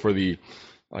also go for the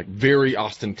like very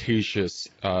ostentatious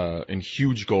and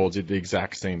huge goals at the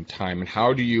exact same time? And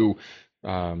how do you,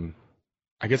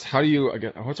 what's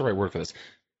the right word for this?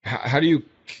 How do you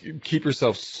keep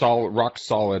yourself rock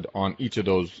solid on each of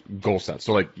those goal sets?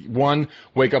 So like, 1,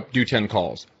 wake up, do 10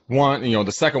 calls. 1,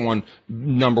 the second one,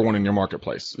 number 1 in your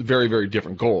marketplace. Very, very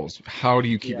different goals. How do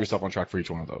you keep yourself on track for each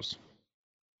one of those?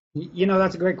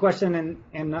 That's a great question.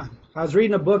 And I was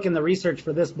reading a book in the research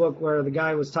for this book where the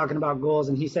guy was talking about goals,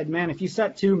 and he said, man, if you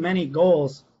set too many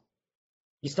goals,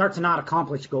 you start to not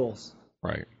accomplish goals.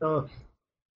 Right. So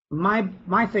my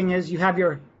thing is, you have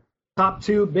your top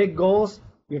 2 big goals,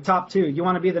 your top 2. You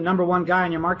want to be the number 1 guy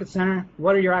in your market center.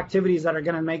 What are your activities that are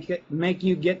going to make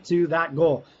you get to that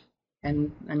goal?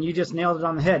 And you just nailed it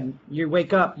on the head. You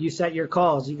wake up, you set your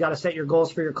calls. You got to set your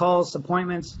goals for your calls,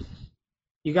 appointments.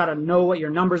 You got to know what your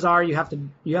numbers are. You have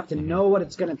to know what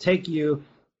it's going to take you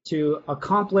to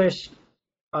accomplish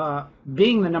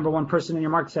being the number 1 person in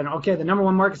your market center. Okay, the number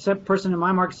 1 person in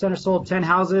my market center sold 10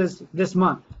 houses this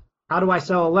month. How do I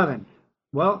sell 11?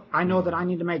 Well, I know that I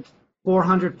need to make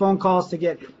 400 phone calls to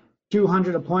get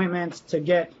 200 appointments to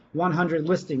get 100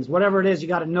 listings. Whatever it is, you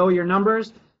got to know your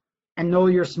numbers and know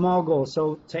your small goals.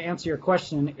 So to answer your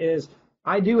question is,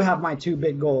 I do have my 2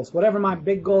 big goals, whatever my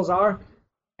big goals are.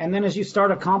 And then as you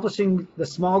start accomplishing the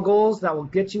small goals that will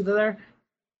get you there,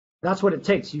 that's what it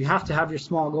takes. You have to have your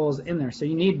small goals in there. So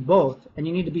you need both, and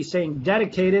you need to be staying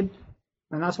dedicated.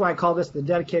 And that's why I call this the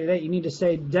dedicated 8. You need to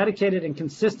stay dedicated and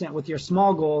consistent with your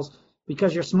small goals,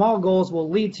 because your small goals will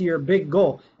lead to your big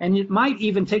goal. And it might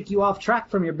even take you off track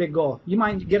from your big goal. You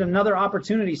might get another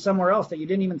opportunity somewhere else that you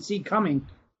didn't even see coming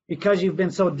because you've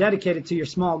been so dedicated to your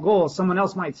small goals. Someone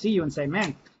else might see you and say,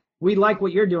 man, we like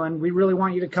what you're doing. We really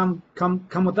want you to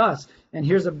come with us. And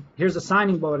here's a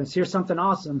signing bonus. Here's something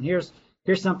awesome. Here's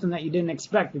something that you didn't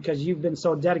expect because you've been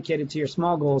so dedicated to your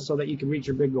small goals so that you can reach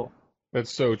your big goal.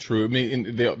 That's so true. I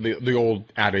mean, the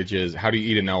old adage is, how do you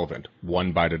eat an elephant?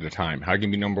 1 bite at a time. How can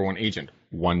you be number 1 agent?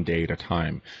 1 day at a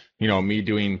time. You know, me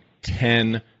doing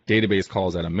 10 database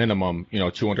calls at a minimum,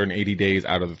 280 days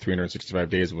out of the 365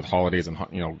 days with holidays and,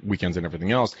 weekends and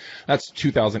everything else. That's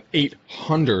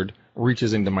 2,800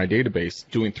 reaches into my database.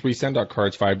 Doing 3 send-out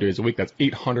cards 5 days a week, that's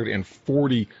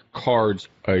 840 cards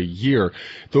a year.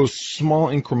 Those small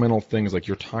incremental things like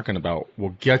you're talking about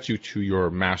will get you to your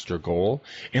master goal.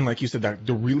 And like you said, that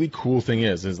the really cool thing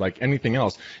is like anything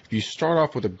else, if you start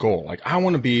off with a goal, like I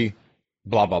want to be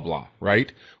blah, blah, blah,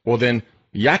 right? Well, then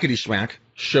Yakety Smack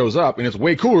shows up and it's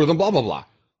way cooler than blah, blah, blah.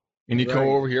 And you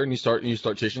go over here and you start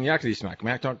chasing Yakety Smack.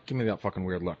 Mac, don't give me that fucking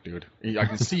weird look, dude. I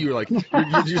can see you're like,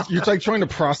 you're like trying to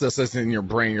process this in your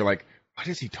brain. You're like, what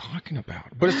is he talking about?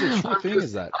 But it's the true thing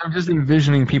is that I'm just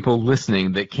envisioning people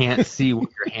listening that can't see what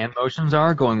your hand motions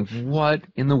are, going, "What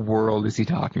in the world is he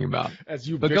talking about?" As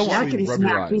you Yakety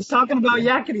Smack. He's talking about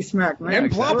Yakety Smack, man.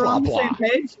 And blah, blah, blah. Same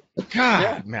page.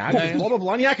 God, man, blah, blah,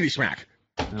 blah, and Yakety Smack.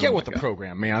 Get with the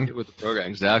program, man. Get with the program,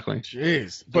 exactly.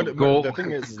 Jeez. But the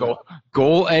thing is,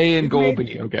 goal A and goal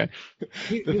B. Okay.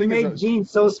 You made Gene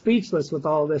so speechless with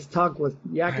all this talk with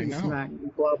Yakety Smack,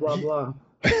 blah blah blah.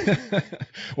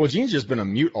 Well, Gene's just been a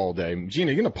mute all day. Gene,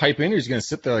 are you gonna pipe in, or are you gonna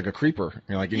sit there like a creeper?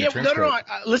 You're like in your trench coat?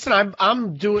 Listen,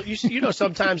 I'm doing.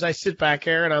 Sometimes I sit back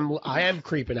here and I am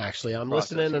creeping. Actually, I'm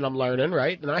listening and I'm learning,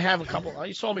 right? And I have a couple.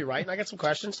 You saw me right, and I got some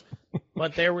questions,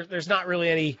 but there's not really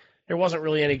any. There wasn't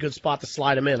really any good spot to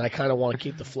slide them in. I kind of want to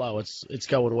keep the flow. It's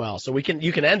going well. So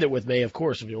you can end it with me, of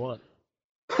course, if you want.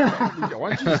 Why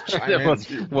don't you just chime in?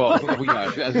 Well, I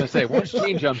was going to say, once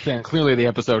Gene jumps in, clearly the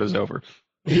episode is over.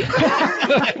 And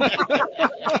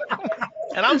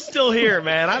I'm still here,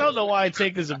 man. I don't know why I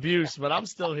take this abuse, but I'm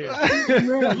still here.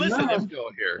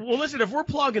 Listen, if we're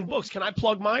plugging books, can I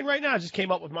plug mine right now? I just came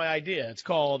up with my idea. It's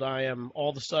called I Am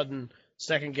All of a Sudden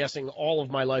Second Guessing All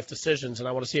of My Life Decisions, and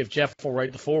I want to see if Jeff will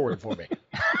write the foreword for me.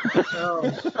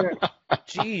 Oh, shit.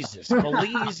 Jesus,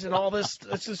 Belize and all this.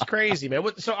 This is crazy, man.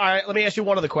 All right, let me ask you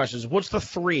one of the questions. What's the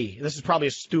 3? This is probably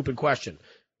a stupid question.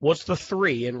 What's the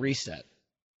 3 in Reset?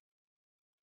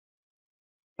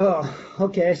 Oh,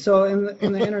 okay. So in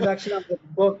the introduction of the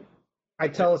book, I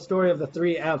tell a story of the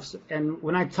 3 F's. And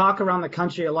when I talk around the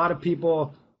country, a lot of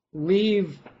people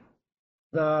leave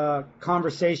the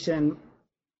conversation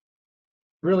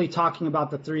really talking about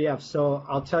the 3 F's. So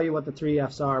I'll tell you what the 3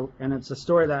 F's are. And it's a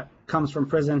story that comes from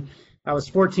prison. I was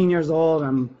 14 years old.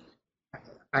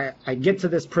 I get to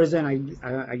this prison.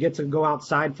 I get to go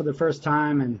outside for the first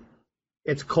time. And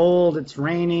it's cold. It's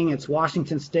raining. It's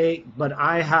Washington State. But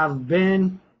I have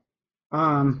been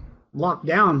locked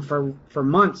down for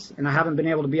months, and I haven't been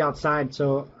able to be outside.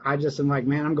 So I just am like,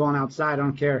 man, I'm going outside. I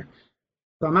don't care.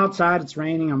 So I'm outside. It's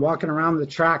raining. I'm walking around the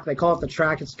track. They call it the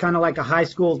track. It's kind of like a high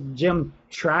school gym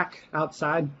track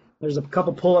outside. There's a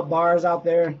couple pull-up bars out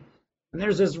there, and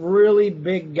there's this really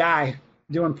big guy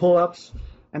doing pull-ups,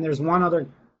 and there's one other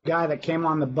guy that came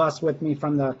on the bus with me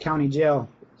from the county jail.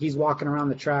 He's walking around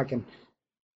the track, and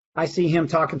I see him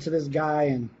talking to this guy,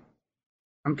 and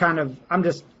I'm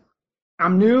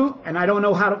new, and I don't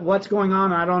know what's going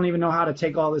on. I don't even know how to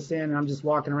take all this in. And I'm just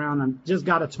walking around. I'm just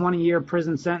got a 20-year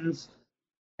prison sentence,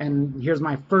 and here's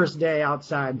my first day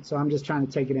outside. So I'm just trying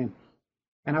to take it in.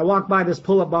 And I walk by this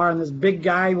pull-up bar, and this big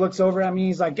guy looks over at me.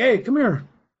 He's like, "Hey, come here."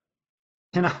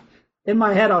 And in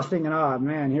my head, I was thinking, "Oh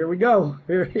man, here we go.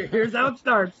 Here's how it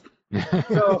starts."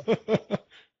 So,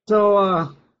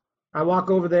 so I walk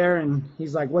over there and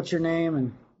he's like, "What's your name?"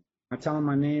 And I tell him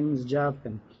my name is Jeff,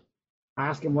 and I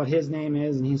ask him what his name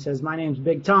is, and he says, "My name's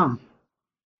Big Tom."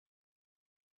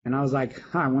 And I was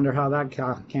like, I wonder how that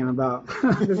came about.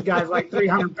 This guy's like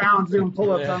 300 pounds doing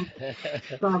pull-ups.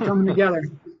 It's all coming together.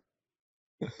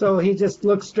 So he just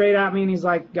looks straight at me and he's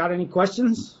like, "Got any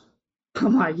questions?"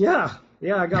 I'm like, yeah,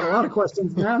 I got a lot of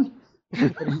questions, man.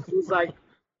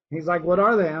 He's like, "What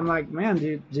are they?" I'm like, "Man,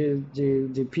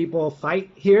 do people fight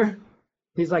here?"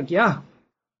 He's like, "Yeah."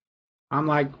 I'm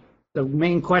like, the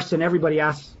main question everybody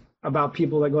asks about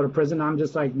people that go to prison, I'm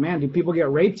just like, "Man, do people get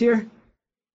raped here?"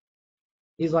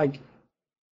 He's like,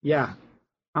 "Yeah."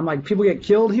 I'm like, "People get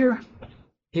killed here?"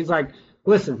 He's like,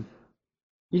 "Listen,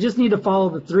 you just need to follow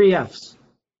the 3 F's.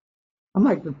 I'm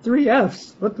like, "The 3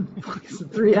 F's? What the fuck is the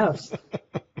 3 F's?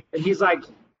 And he's like,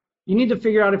 "You need to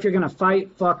figure out if you're going to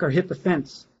fight, fuck, or hit the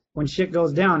fence when shit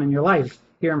goes down in your life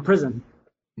here in prison."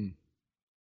 And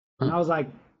I was like,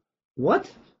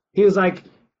 "What?" He was like,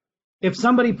 "If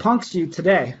somebody punks you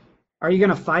today, are you going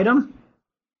to fight them?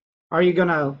 Are you going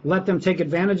to let them take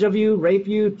advantage of you, rape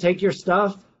you, take your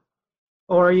stuff?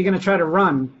 Or are you going to try to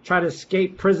run, try to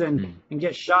escape prison and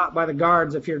get shot by the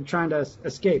guards if you're trying to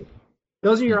escape?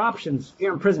 Those are your options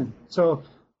here in prison. So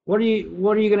what are you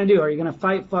going to do? Are you going to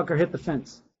fight, fuck, or hit the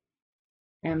fence?"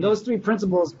 And those 3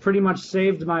 principles pretty much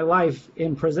saved my life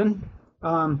in prison.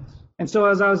 And so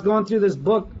as I was going through this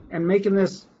book and making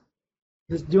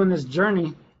doing this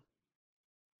journey,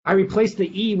 I replaced the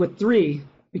E with 3,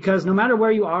 because no matter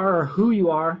where you are or who you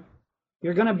are,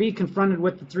 you're going to be confronted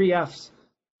with the 3 F's.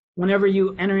 Whenever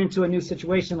you enter into a new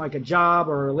situation like a job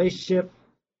or a relationship,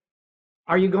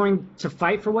 are you going to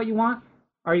fight for what you want?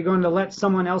 Are you going to let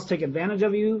someone else take advantage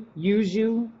of you, use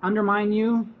you, undermine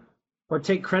you, or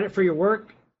take credit for your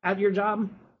work at your job?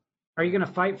 Are you going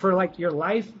to fight for like your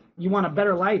life? You want a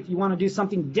better life. You want to do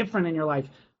something different in your life.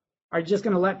 Are you just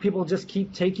going to let people just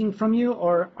keep taking from you,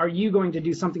 or are you going to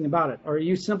do something about it? Or are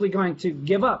you simply going to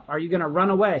give up? Are you going to run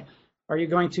away? Are you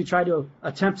going to try to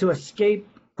attempt to escape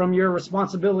from your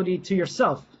responsibility to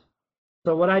yourself?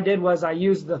 So what I did was I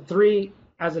used the 3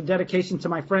 as a dedication to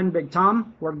my friend Big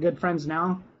Tom. We're good friends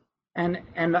now, and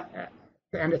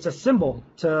it's a symbol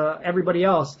to everybody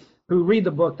else who read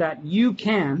the book that you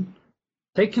can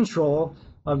take control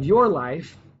of your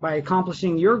life by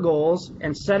accomplishing your goals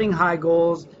and setting high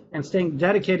goals and staying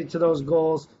dedicated to those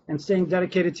goals and staying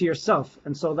dedicated to yourself.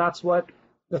 And so that's what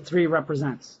the 3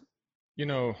 represents. You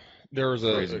know, there was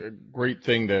a great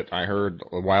thing that I heard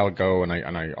a while ago, and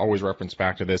I always reference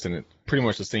back to this, and it's pretty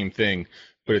much the same thing,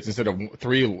 but it's instead of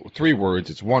three words,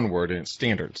 it's 1 word, and it's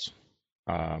standards.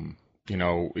 You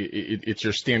know, it's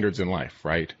your standards in life,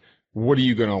 right? What are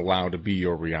you going to allow to be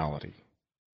your reality?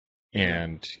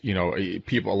 And, you know, a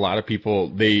lot of people,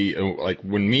 they like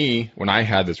when I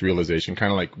had this realization,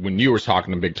 kind of like when you were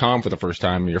talking to Big Tom for the first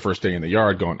time, your first day in the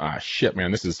yard, going, shit,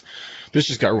 man, this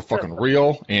just got real fucking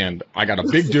real. And I got a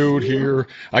big dude here.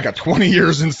 I got 20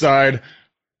 years inside.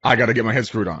 I got to get my head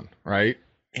screwed on. Right.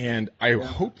 And I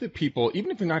hope that people, even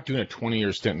if you're not doing a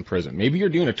 20-year stint in prison, maybe you're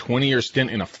doing a 20-year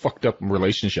stint in a fucked up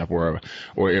relationship or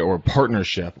a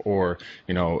partnership or,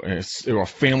 you know, or a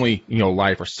family, you know,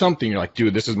 life or something. You're like,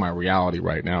 dude, this is my reality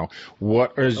right now.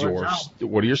 What are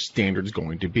your standards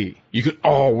going to be? You can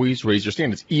always raise your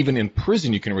standards. Even in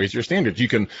prison, you can raise your standards. You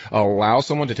can allow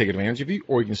someone to take advantage of you,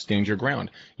 or you can stand your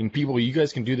ground. And people, you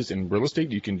guys can do this in real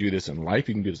estate. You can do this in life.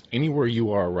 You can do this anywhere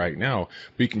you are right now,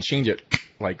 but you can change it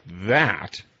like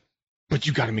that. But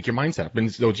you got to make your mindset up.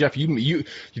 And so, Jeff, you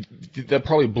that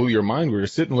probably blew your mind. We were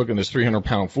sitting looking at this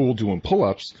 300-pound fool doing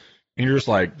pull-ups, and you're just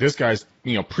like, this guy's,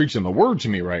 you know, preaching the word to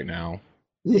me right now.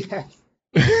 Yeah.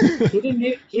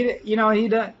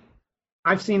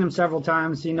 I've seen him several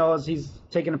times. He knows he's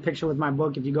taken a picture with my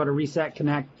book. If you go to Reset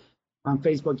Connect on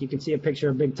Facebook, you can see a picture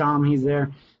of Big Tom. He's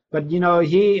there. But, you know,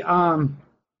 he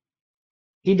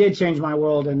did change my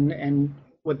world, and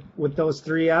with those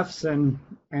 3 F's, and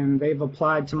they've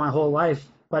applied to my whole life.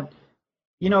 But,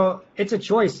 you know, it's a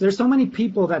choice. There's so many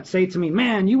people that say to me,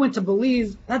 "Man, you went to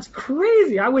Belize. That's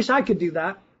crazy. I wish I could do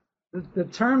that." The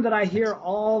term that I hear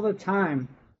all the time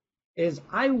is,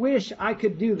 "I wish I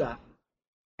could do that."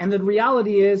 And the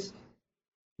reality is,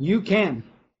 you can.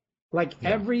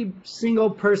 Every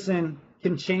single person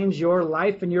can change your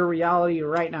life and your reality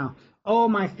right now. Oh,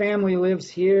 my family lives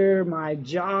here. My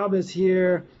job is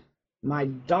here. My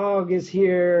dog is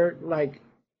here.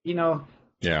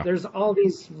 There's all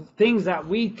these things that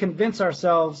we convince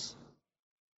ourselves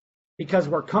because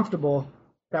we're comfortable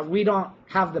that we don't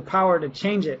have the power to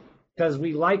change it, because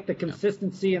we like the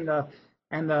consistency and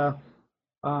the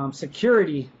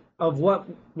security of what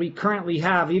we currently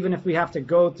have, even if we have to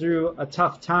go through a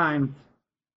tough time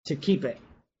to keep it.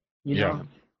 You know?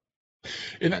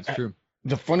 And That's true.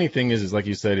 The funny thing is like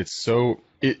you said,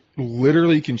 it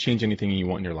literally can change anything you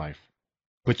want in your life,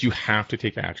 but you have to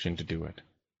take action to do it.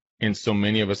 And so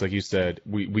many of us, like you said,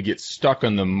 we get stuck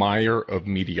on the mire of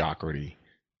mediocrity.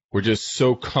 We're just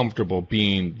so comfortable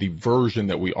being the version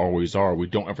that we always are. We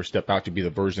don't ever step out to be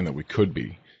the version that we could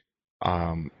be.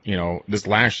 This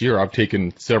last year I've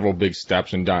taken several big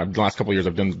steps, and the last couple of years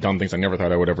I've done things I never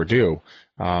thought I would ever do.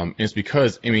 And it's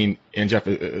because, and Jeff,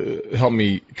 help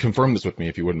me confirm this with me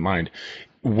if you wouldn't mind.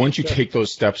 Once you take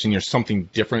those steps and you're something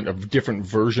different, a different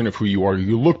version of who you are,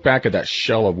 you look back at that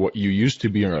shell of what you used to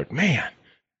be and you're like, man,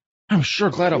 I'm sure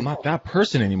glad I'm not that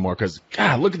person anymore, because,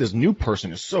 God, look at this new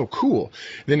person. It's so cool.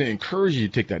 Then it encourages you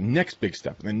to take that next big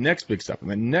step, and the next big step, and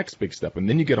the next big step, and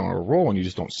then you get on a roll and you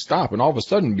just don't stop. And all of a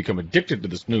sudden you become addicted to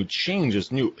this new change,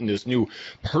 this new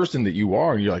person that you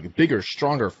are, and you're like a bigger,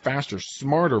 stronger, faster,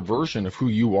 smarter version of who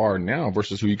you are now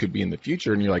versus who you could be in the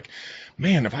future. And you're like,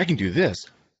 man, if I can do this,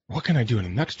 what can I do in the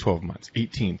next 12 months,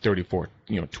 18, 34,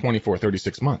 24,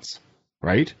 36 months,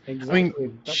 right? Exactly. I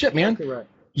mean, That's shit, man. exactly right.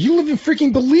 You live in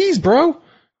freaking Belize, bro.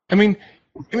 I mean,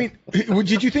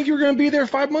 did you think you were going to be there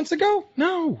 5 months ago?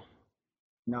 No.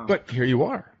 But here you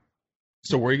are.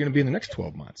 So where are you going to be in the next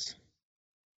 12 months?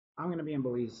 I'm going to be in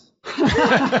Belize.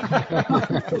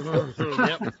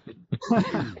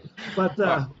 But,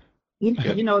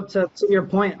 to your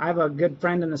point, I have a good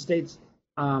friend in the States.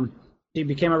 She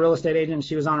became a real estate agent.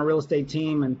 She was on a real estate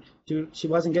team, and she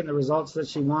wasn't getting the results that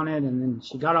she wanted. And then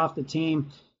she got off the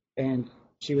team, and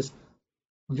she was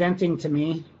venting to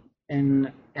me,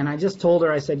 and I just told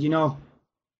her, I said, your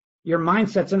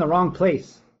mindset's in the wrong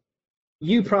place.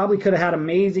 You probably could have had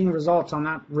amazing results on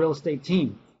that real estate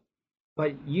team,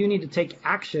 but you need to take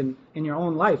action in your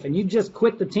own life. And you just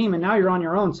quit the team, and now you're on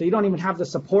your own, so you don't even have the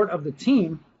support of the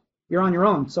team. You're on your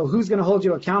own. So who's going to hold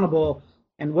you accountable,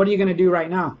 and what are you going to do right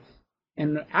now?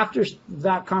 And after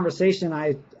that conversation,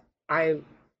 I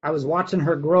was watching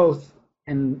her growth,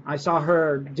 and I saw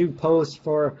her do posts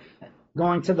for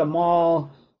going to the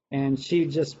mall, and she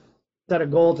just set a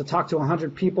goal to talk to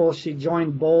 100 people. She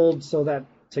joined Bold so that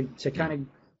to kind of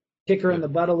kick her in the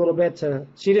butt a little bit.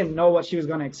 She didn't know what she was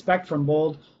going to expect from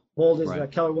Bold. Bold is Right.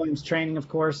 Keller Williams training, of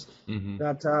course,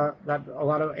 that a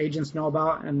lot of agents know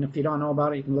about. And if you don't know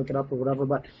about it, you can look it up or whatever.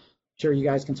 But I'm sure you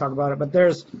guys can talk about it.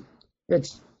 But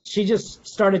she just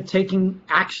started taking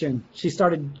action. She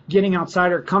started getting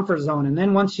outside her comfort zone. And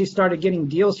then once she started getting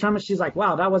deals from it, she's like,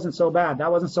 wow, that wasn't so bad.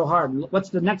 That wasn't so hard.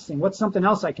 What's the next thing? What's something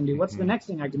else I can do? What's the next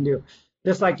thing I can do?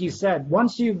 Just like you said,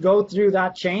 once you go through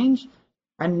that change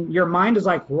and your mind is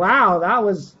like, wow, that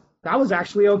was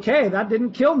actually okay. That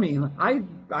didn't kill me.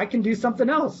 I can do something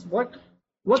else. What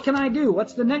can I do?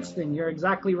 What's the next thing? You're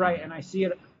exactly right. And I see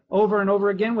it over and over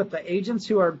again with the agents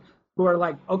who are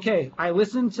like, okay, I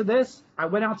listened to this, I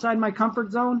went outside my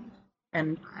comfort zone,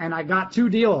 and I got 2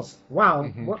 deals.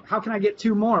 Wow, how can I get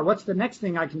 2 more? What's the next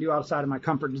thing I can do outside of my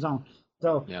comfort zone?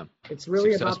 So it's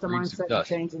really Success about the breeds mindset success.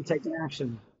 change and taking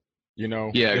action.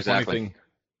 Yeah, exactly.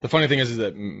 The funny thing is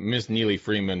that Miss Neely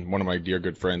Freeman, one of my dear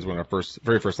good friends, one of our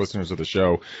very first listeners of the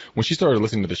show, when she started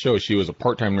listening to the show, she was a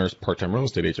part-time nurse, part-time real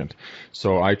estate agent.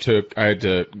 So I had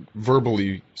to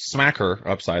verbally smack her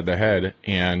upside the head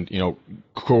and,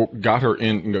 got her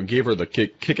in, gave her the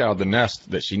kick out of the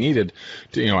nest that she needed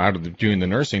to, out of doing the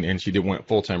nursing, and she went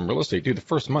full-time real estate. Dude, the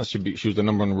first month she was the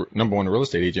number one real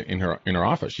estate agent in her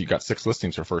office. She got 6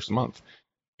 listings her first month.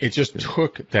 It just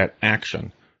took that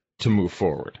action to move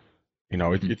forward.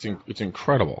 It's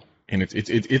incredible, and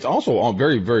it's also all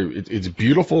very, very. It's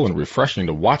beautiful and refreshing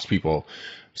to watch people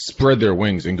spread their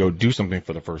wings and go do something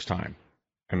for the first time.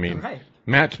 I mean, Right.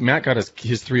 Matt got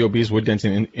his 3 obese wood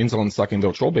denting insulin sucking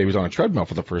little troll babies on a treadmill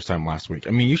for the first time last week. I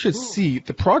mean, you should see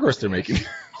the progress they're making.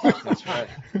 That's right.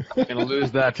 Gotta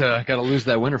lose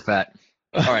that winter fat.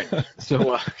 All right.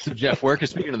 So Jeff,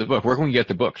 speaking of the book, where can we get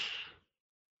the book?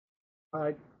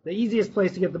 The easiest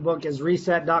place to get the book is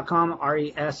reset.com,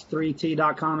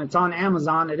 RES3T.com. It's on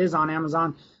Amazon. It is on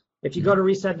Amazon. If you go to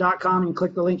reset.com and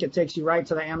click the link, it takes you right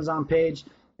to the Amazon page.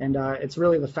 And it's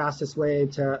really the fastest way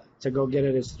to go get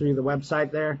it is through the website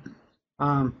there.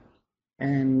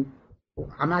 And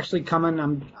I'm actually coming.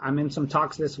 I'm in some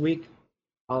talks this week.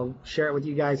 I'll share it with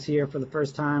you guys here for the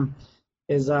first time.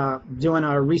 Is doing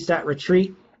a reset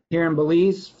retreat here in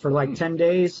Belize for like 10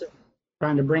 days,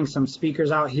 trying to bring some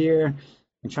speakers out here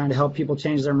and trying to help people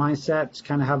change their mindset,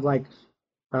 kind of have like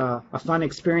a fun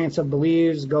experience of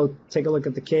Belize, go take a look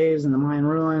at the caves and the Mayan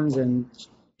ruins and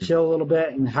chill a little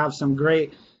bit and have some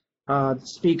great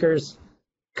speakers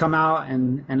come out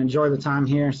and enjoy the time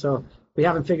here. So we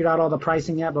haven't figured out all the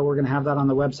pricing yet, but we're going to have that on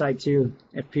the website too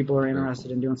if people are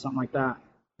interested in doing something like that.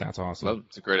 That's awesome. Well,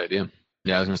 it's a great idea.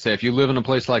 Yeah, I was going to say, if you live in a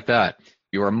place like that,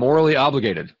 you are morally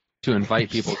obligated to invite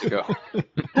people to go.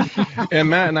 And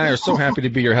Matt and I are so happy to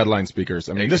be your headline speakers.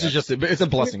 I mean, this is it's a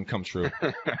blessing come true,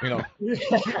 you know.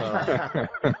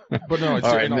 But no, it's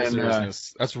All right, in all then,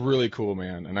 seriousness, that's really cool,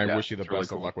 man. And I wish you the it's really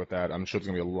best of cool. luck with that. I'm sure there's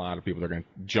gonna be a lot of people that are gonna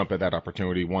jump at that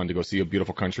opportunity. One, to go see a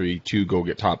beautiful country. Two, go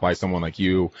get taught by someone like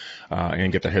you,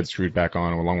 and get their head screwed back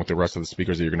on, along with the rest of the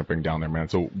speakers that you're gonna bring down there, man.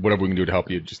 So whatever we can do to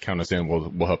help you, just count us in. We'll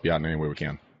help you out in any way we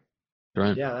can.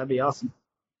 Right. Yeah, that'd be awesome.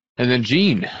 And then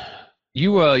Gene,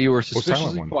 you were silent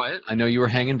suspiciously one? quiet. I know you were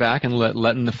hanging back and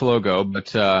letting the flow go,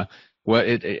 but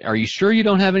are you sure you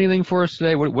don't have anything for us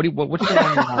today? What's going on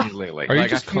in your mind lately? Are you like,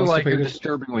 just I feel like you're constipated?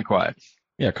 disturbingly quiet.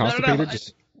 Yeah, constipated. No.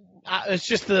 Just It's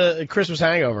just the Christmas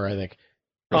hangover, I think.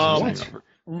 What?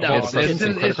 No, It's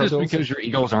just because your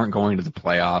Eagles aren't going to the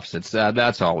playoffs. It's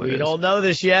that's all it is. we don't know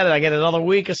this yet, and I get another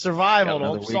week of survival. Got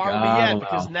another Don't week. start me I yet don't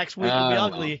because know. next week will be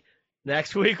ugly.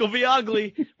 Next week will be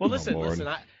ugly. Well, listen. Lord.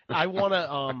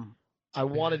 I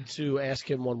wanted to ask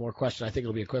him one more question. I think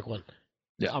it'll be a quick one.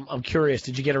 Yeah. I'm curious.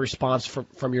 Did you get a response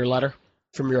from your letter,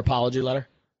 from your apology letter?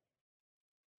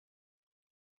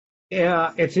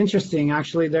 Yeah, it's interesting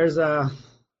actually. The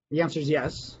answer is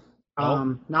yes.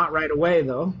 Not right away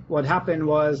though. What happened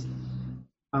was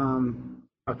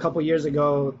a couple years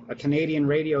ago, a Canadian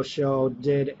radio show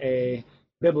did a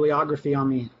bibliography on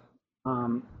me.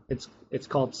 It's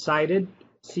called Cited,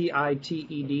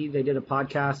 CITED. They did a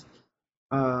podcast,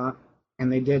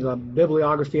 and they did a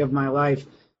bibliography of my life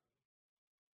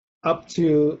up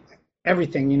to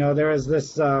everything. You know, there is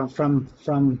this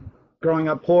from growing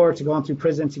up poor to going through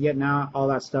prison to getting out, all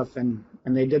that stuff, and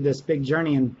they did this big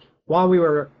journey. And while we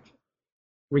were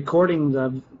recording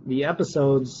the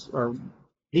episodes or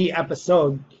the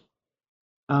episode,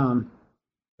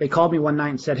 they called me one night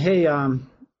and said, "Hey,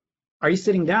 are you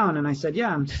sitting down?" And I said,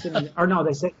 "Yeah, I'm sitting." Or no,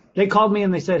 they called me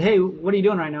and they said, "Hey, what are you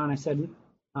doing right now?" And I said,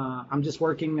 "I'm just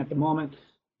working at the moment."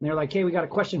 And they're like, "Hey, we got a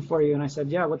question for you." And I said,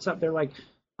 "Yeah, what's up?" They're like,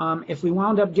 "If we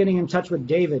wound up getting in touch with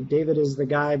David is the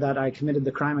guy that I committed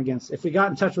the crime against. If we got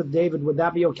in touch with David, would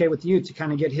that be okay with you to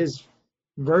kind of get his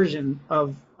version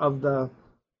of the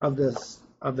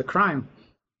crime?"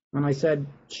 And I said,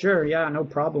 "Sure, yeah, no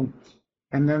problem."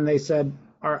 And then they said,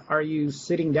 "Are you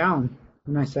sitting down?"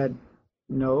 And I said,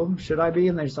 "No, should I be?"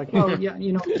 And they're just like, "Oh, yeah,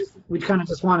 you know, we kind of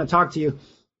just want to talk to you."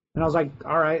 And I was like,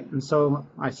 "All right." And so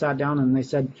I sat down and they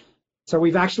said, "So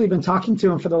we've actually been talking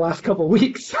to him for the last couple of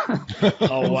weeks."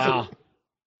 Oh, wow.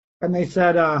 And they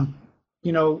said,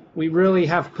 "You know, we really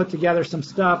have put together some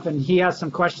stuff and he has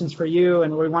some questions for you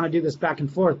and we want to do this back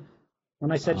and forth."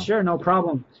 And I said, "Sure, no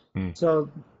problem." So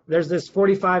there's this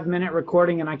 45-minute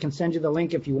recording and I can send you the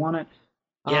link if you want it.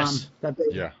 Yes. That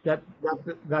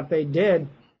they did.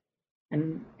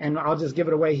 And I'll just give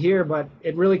it away here, but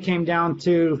it really came down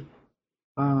to,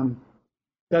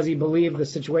 does he believe the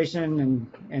situation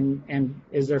and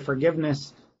is there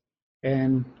forgiveness?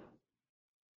 And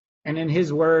in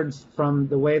his words, from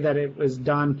the way that it was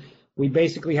done, we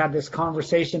basically had this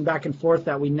conversation back and forth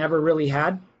that we never really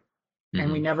had,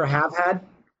 and we never have had,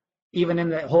 even in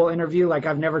the whole interview. Like,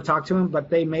 I've never talked to him, but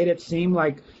they made it seem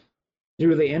like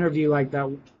through the interview like that,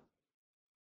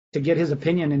 to get his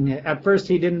opinion. And at first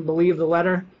he didn't believe the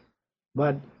letter,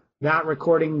 but that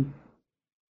recording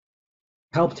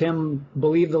helped him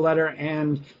believe the letter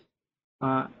and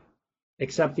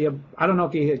accept I don't know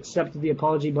if he accepted the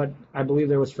apology, but I believe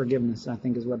there was forgiveness, I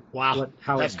think is what. Wow.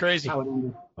 That's crazy. How it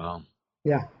ended. Wow.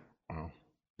 Yeah. Wow.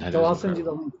 So I'll send you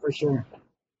the link for sure.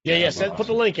 Yeah. Put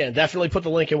the link in. Definitely put the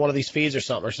link in one of these feeds or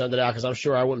something, or send it out, because I'm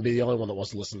sure I wouldn't be the only one that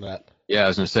wants to listen to that. Yeah, I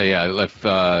was gonna say,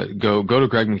 go to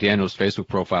Greg McDaniel's Facebook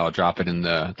profile, drop it in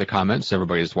the comments.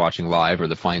 Everybody that's watching live or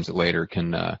that finds it later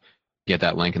can get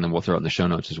that link, and then we'll throw it in the show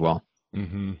notes as well.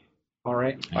 Mm-hmm. All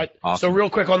right. All right. Awesome. So real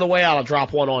quick on the way out, I'll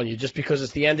drop one on you, just because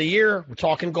it's the end of the year. We're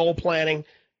talking goal planning.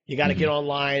 You got to get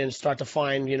online and start to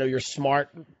find, your smart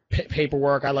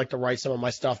paperwork. I like to write some of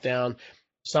my stuff down.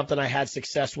 Something I had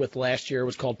success with last year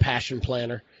was called Passion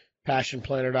Planner,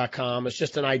 passionplanner.com. It's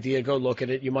just an idea. Go look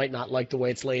at it. You might not like the way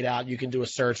it's laid out. You can do a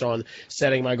search on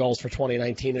setting my goals for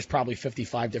 2019. There's probably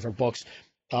 55 different books.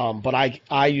 But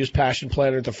I used Passion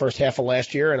Planner the first half of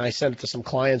last year, and I sent it to some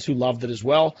clients who loved it as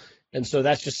well. And so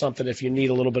that's just something, if you need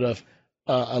a little bit of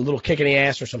a little kick in the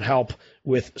ass or some help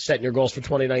with setting your goals for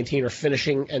 2019 or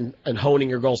finishing and honing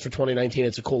your goals for 2019,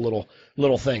 it's a cool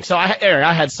little thing. So Eric,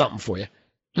 I had something for you.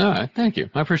 All right, thank you.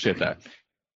 I appreciate that.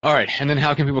 All right, and then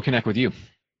how can people connect with you?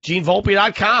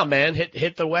 GeneVolpe.com, man.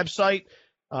 Hit the website.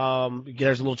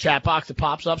 There's a little chat box that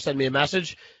pops up. Send me a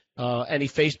message. Any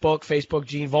Facebook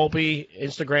Gene Volpe,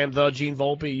 Instagram the Gene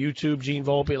Volpe, YouTube Gene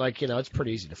Volpe. Like, it's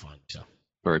pretty easy to find. So.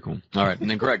 Very cool. All right. And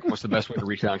then, Greg, what's the best way to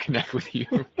reach out and connect with you?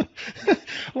 I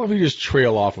love you just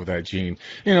trail off with that Gene.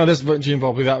 This Gene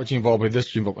Volpe, that Gene Volpe, this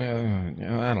Gene Volpe.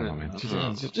 I don't know, man.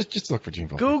 Just look for Gene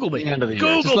Volpe. Google me.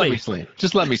 Just let me sleep.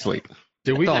 Just let me sleep.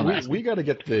 Dude, we got to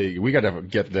get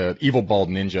the Evil Bald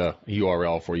Ninja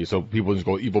URL for you, so people just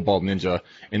go Evil Bald Ninja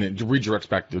and it redirects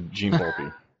back to Gene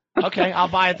Volpe. Okay, I'll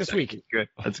buy it this week. Good.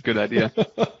 That's a good idea.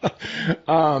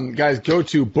 Guys, go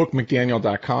to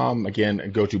bookmcdaniel.com. Again,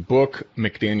 go to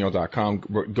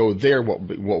bookmcdaniel.com. Go there. What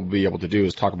we'll be able to do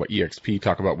is talk about EXP,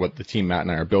 talk about what the team Matt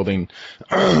and I are building.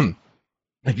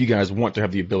 If you guys want to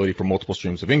have the ability for multiple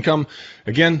streams of income,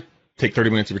 again, take 30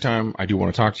 minutes of your time. I do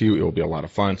want to talk to you. It will be a lot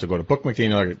of fun. So go to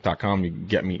bookmcdaniel.com. You can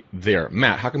get me there.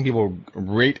 Matt, how can people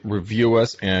rate, review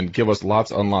us, and give us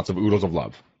lots and lots of oodles of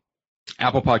love?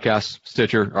 Apple Podcasts,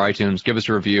 Stitcher, or iTunes. Give us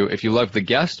a review. If you love the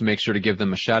guest, make sure to give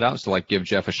them a shout out. So give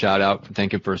Jeff a shout out.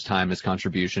 Thank him for his time, his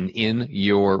contribution in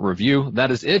your review. That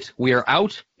is it. We are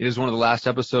out. It is one of the last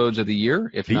episodes of the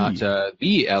year, if not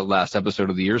the last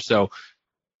episode of the year. So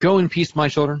go in peace, my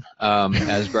children,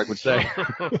 as Greg would say.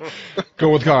 Go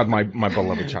with God, my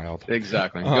beloved child.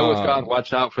 Exactly. Go with God.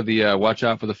 Watch out for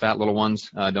the fat little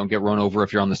ones. Don't get run over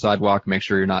if you're on the sidewalk. Make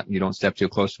sure you don't step too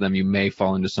close to them. You may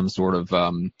fall into some sort of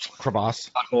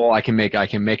crevasse. I can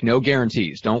make no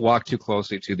guarantees. Don't walk too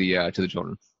closely to the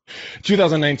children.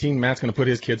 2019, Matt's going to put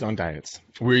his kids on diets.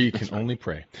 We can only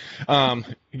pray.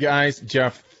 Guys,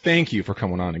 Jeff, thank you for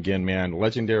coming on again, man.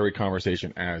 Legendary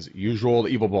conversation as usual. The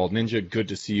Evil Bald Ninja, good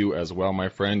to see you as well, my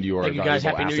friend. You are a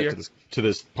valuable asset to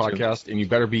this podcast, and you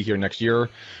better be here next year.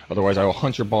 Otherwise, I will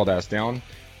hunt your bald ass down.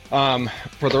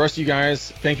 For the rest of you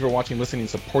guys, thank you for watching, listening,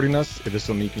 supporting us. If this is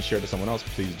something you can share to someone else,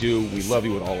 please do. We love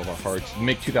you with all of our hearts.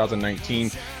 Make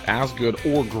 2019 as good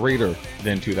or greater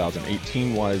than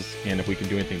 2018 was. And if we can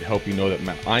do anything to help you, know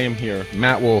that I am here.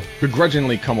 Matt will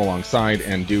begrudgingly come alongside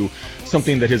and do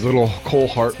something that his little cold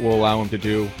heart will allow him to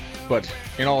do. But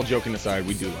in all joking aside,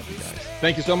 we do love you guys.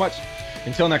 Thank you so much.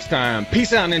 Until next time,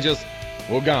 peace out, ninjas.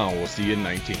 We're gone. We'll see you in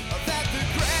 19.